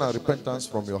reflection and repentance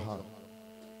from your heart.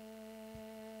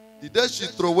 The day she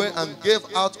threw away and gave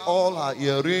out all her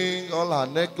earring, all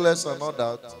her necklace and all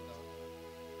that,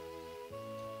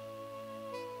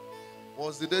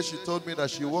 was the day she told me that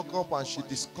she woke up and she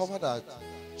discovered that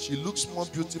she looks more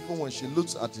beautiful when she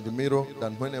looks at the mirror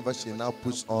than whenever she now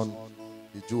puts on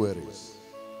the jewelries.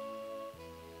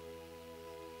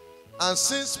 And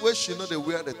since when she know they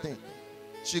wear the thing,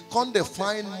 she can't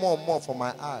define more for my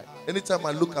eye. Anytime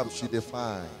I look up, she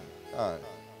define.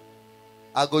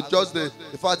 I go just the.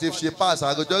 In fact, if she pass,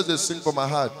 I go just sing for my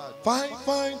heart. Fine,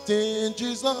 fine thing,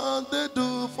 Jesus, they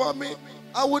do for me.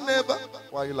 I would never.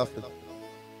 Why are you laughing?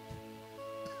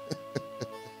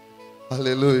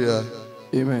 Hallelujah.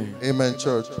 Amen. Amen,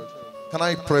 church. Can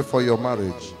I pray for your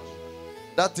marriage?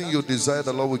 That thing you desire,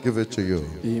 the Lord will give it to you.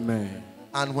 Amen.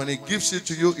 And when He gives it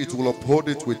to you, it will uphold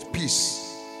it with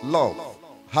peace, love,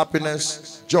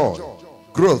 happiness, joy,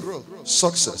 growth,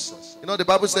 success. You know, the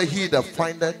Bible says, he that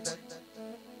findeth,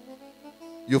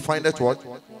 you find it what?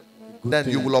 Then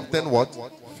you will obtain what?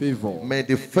 Favor. May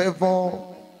the favor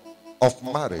of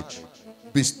marriage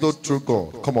bestowed through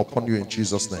God come upon you in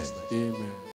Jesus' name.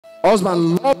 Amen.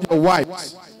 Husband, love your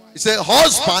wives. He said,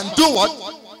 husband, do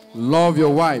what? Love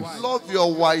your wives. Love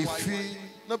your wifey.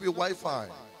 Not your Wi-Fi.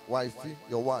 Wifey,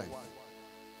 your wife.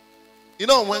 You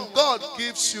know, when God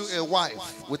gives you a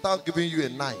wife without giving you a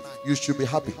knife, you should be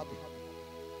happy.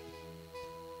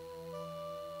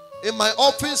 In my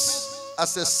office,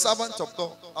 as a servant of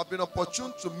God, I've been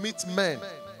opportune to meet men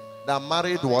that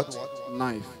married what?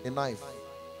 Knife. A knife.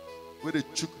 Where they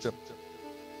choke them.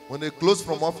 When they close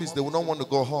from office, they will not want to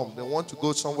go home. They want to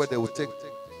go somewhere they will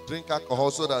drink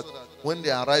alcohol, so that when they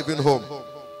are arriving home,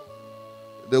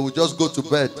 they will just go to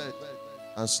bed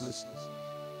and sleep.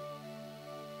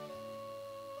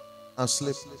 And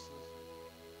sleep.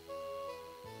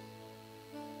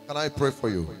 Can I pray for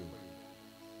you?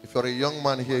 If you're a young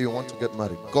man here, you want to get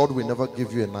married, God will never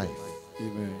give you a knife.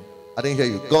 Amen. I didn't hear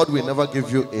you. God will never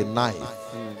give you a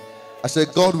knife. Amen. I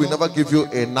said, God will never give you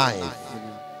a knife. Amen.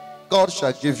 God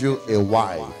shall give you a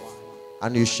wife,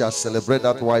 and you shall celebrate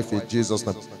that wife in Jesus'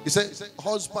 name. He said,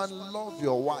 husband, love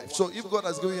your wife. So if God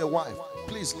has given you a wife,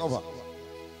 please love her.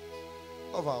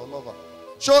 Love her, love her.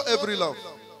 Show every love.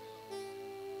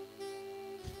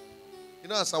 You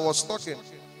know, as I was talking,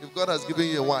 if God has given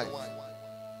you a wife,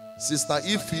 Sister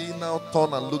Ify now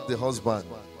turn and look the husband.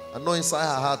 I know inside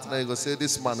her heart now you go say,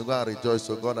 this man go and rejoice,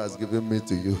 so God has given me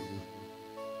to you.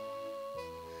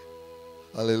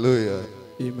 Hallelujah.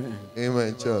 Amen.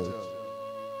 Amen, church.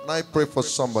 And I pray for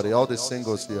somebody, all the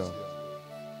singles here.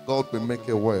 God will make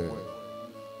a way.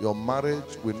 Your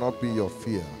marriage will not be your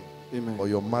fear. Amen. Or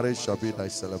your marriage shall be thy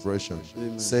celebration.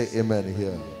 Amen. Say amen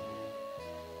here.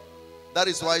 That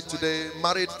is why today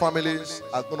married families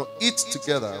are going to eat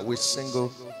together with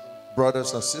single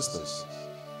brothers and sisters.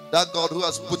 That God who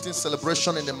has put in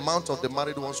celebration in the mouth of the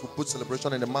married ones will put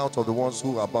celebration in the mouth of the ones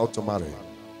who are about to marry.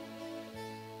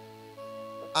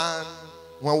 And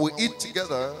when we eat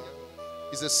together,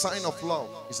 it's a sign of love.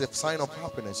 It's a sign of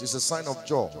happiness. It's a sign of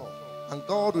joy. And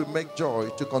God will make joy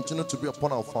to continue to be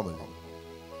upon our family.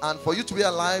 And for you to be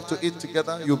alive to eat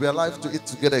together, you'll be alive to eat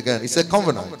together again. It's a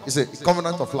covenant. It's a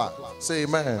covenant of life. Say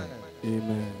amen.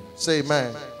 Amen. Say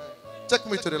amen. Take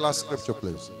me to the last scripture,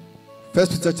 please. 1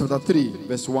 Peter chapter 3,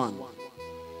 verse 1.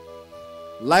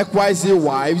 Likewise, ye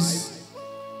wives,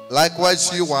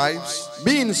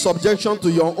 be in subjection to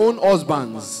your own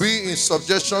husbands. Be in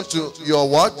subjection to your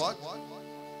what?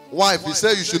 Wife. He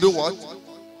said you should do what?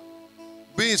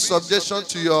 Be in subjection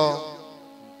to your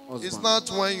husband. It's not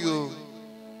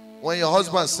when your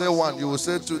husband say one, you will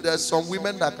say two. There's some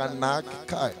women that can nag.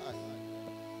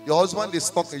 Your husband is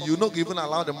talking. You not even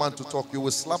allow the man to talk. You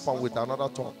will slap him with another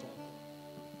talk.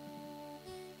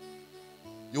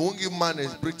 You won't give man a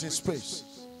breathing space.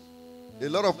 A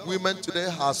lot of women today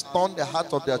has turned the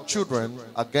heart of their children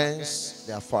against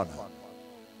their father.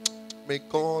 May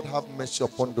God have mercy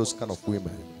upon those kind of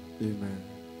women. Amen.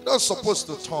 You're not supposed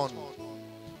to turn.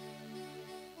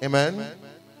 Amen.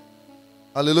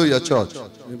 Hallelujah, church.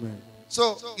 Amen.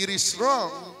 So it is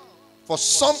wrong for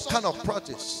some kind of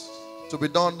practice to be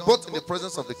done both in the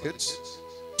presence of the kids.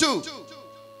 2,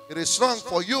 it is wrong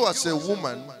for you as a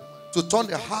woman to turn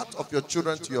the heart of your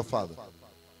children to your father.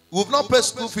 You've not paid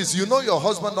school fees. You know your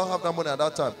husband don't have that money at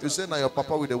that time. You say, now your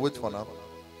papa will wait for now.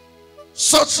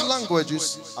 Such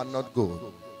languages are not good.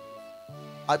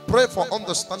 I pray for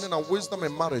understanding and wisdom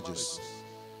in marriages,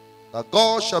 that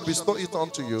God shall bestow it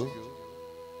unto you,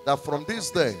 that from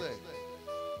this day,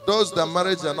 Those that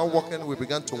marriage are not working will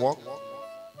begin to walk.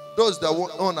 Those that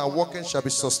are working shall be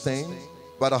sustained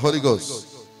by the Holy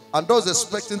Ghost. And those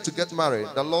expecting to get married,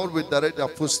 the Lord will direct their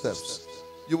footsteps.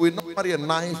 You will not marry a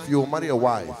knife, you will marry a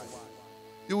wife.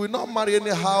 You will not marry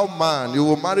anyhow man. You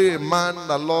will marry a man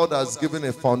the Lord has given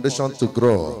a foundation to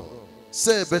grow.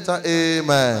 Say better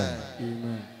amen.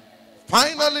 Amen.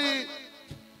 Finally,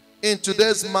 in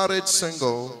today's marriage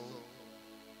single,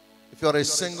 if you're a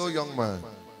single young man,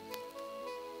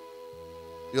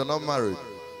 you're not married,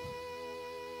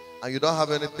 and you don't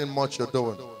have anything much you're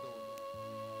doing,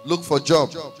 look for a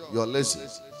job, you're lazy.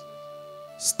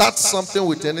 Start something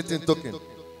with anything token.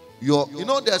 You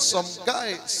know, there's some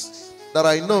guys that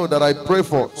I know that I pray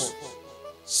for.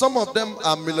 Some of them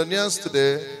are millionaires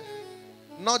today,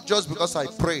 not just because I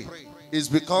pray, it's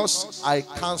because I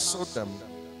counsel them.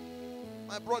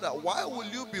 My brother, why will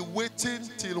you be waiting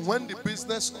till when the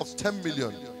business of 10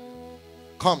 million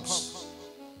comes?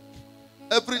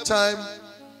 Every time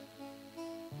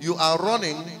you are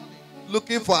running,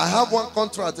 looking for, I have one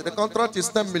contract, the contract is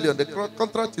 10 million, the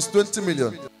contract is 20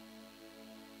 million.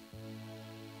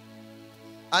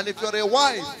 And if you're a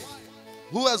wife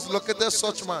who has located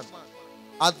such man,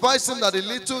 advise him that the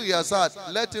little he has had,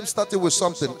 let him start it with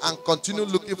something and continue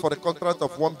looking for a contract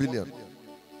of 1 billion.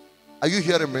 Are you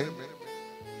hearing me?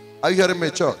 Are you hearing me,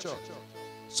 church?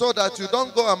 So that you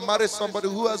don't go and marry somebody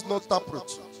who has no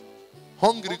taproot.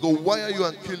 Hungry, go wire you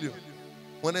and kill you.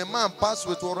 When a man passes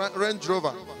with a Range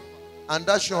Rover and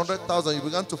dash you 100,000, you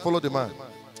begin to follow the man.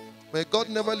 May God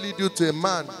never lead you to a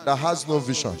man that has no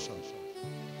vision.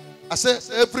 I say,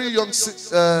 every young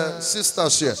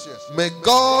sisters here, may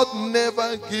God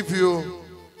never give you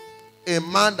a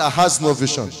man that has no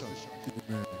vision.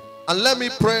 And let me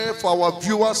pray for our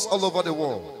viewers all over the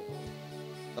world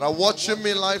that are watching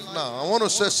me live now. I want to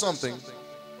say something,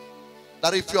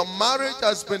 that if your marriage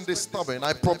has been disturbing,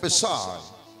 I prophesy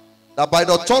that by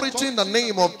the authority in the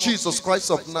name of Jesus Christ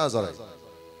of Nazareth,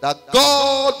 that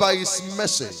God by his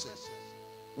mercy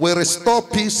will restore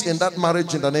peace in that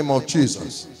marriage in the name of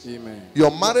Jesus. Amen. Your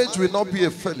marriage will not be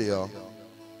a failure.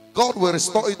 God will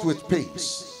restore it with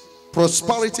peace,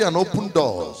 prosperity, and open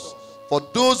doors for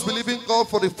those believing God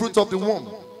for the fruit of the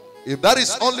womb. If that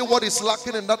is only what is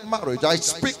lacking in that marriage, I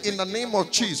speak in the name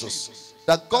of Jesus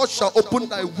that God shall open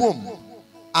thy womb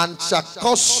and shall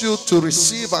cause you to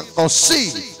receive and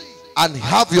conceive and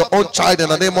have your own child in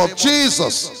the name of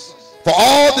Jesus. For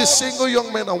all the single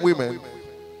young men and women,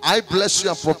 I bless you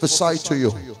and prophesy to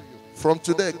you. From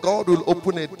today, God will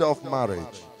open a door of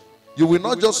marriage. You will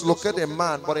not just look at a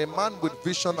man, but a man with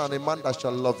vision and a man that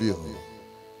shall love you.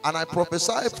 And I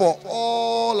prophesy for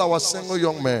all our single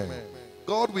young men,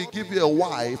 God will give you a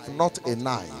wife, not a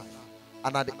knife.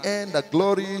 And at the end, the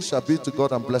glory shall be to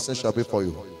God and blessing shall be for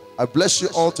you. I bless you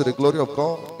all to the glory of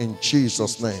God in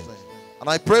Jesus' name. And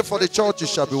I pray for the church, it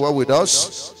shall be well with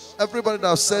us. Everybody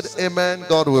that said amen,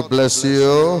 God will bless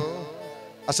you.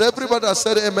 I said, everybody that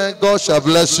said amen, God shall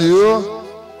bless you.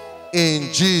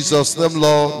 In Jesus' name,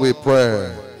 Lord, we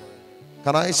pray.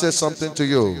 Can I say something to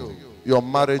you? Your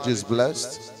marriage is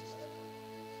blessed.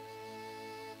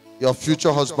 Your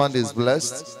future husband is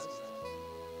blessed.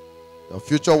 Your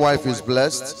future wife is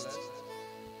blessed.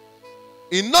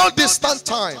 In no distant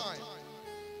time,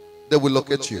 they will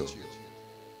locate you.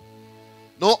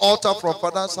 No altar from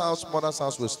father's house, mother's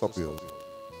house will stop you.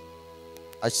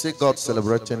 I see God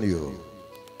celebrating you.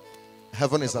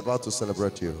 Heaven is about to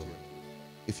celebrate you.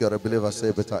 If you're a believer,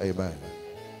 say better amen.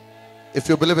 If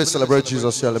you believe in celebrate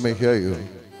Jesus here, let me hear you.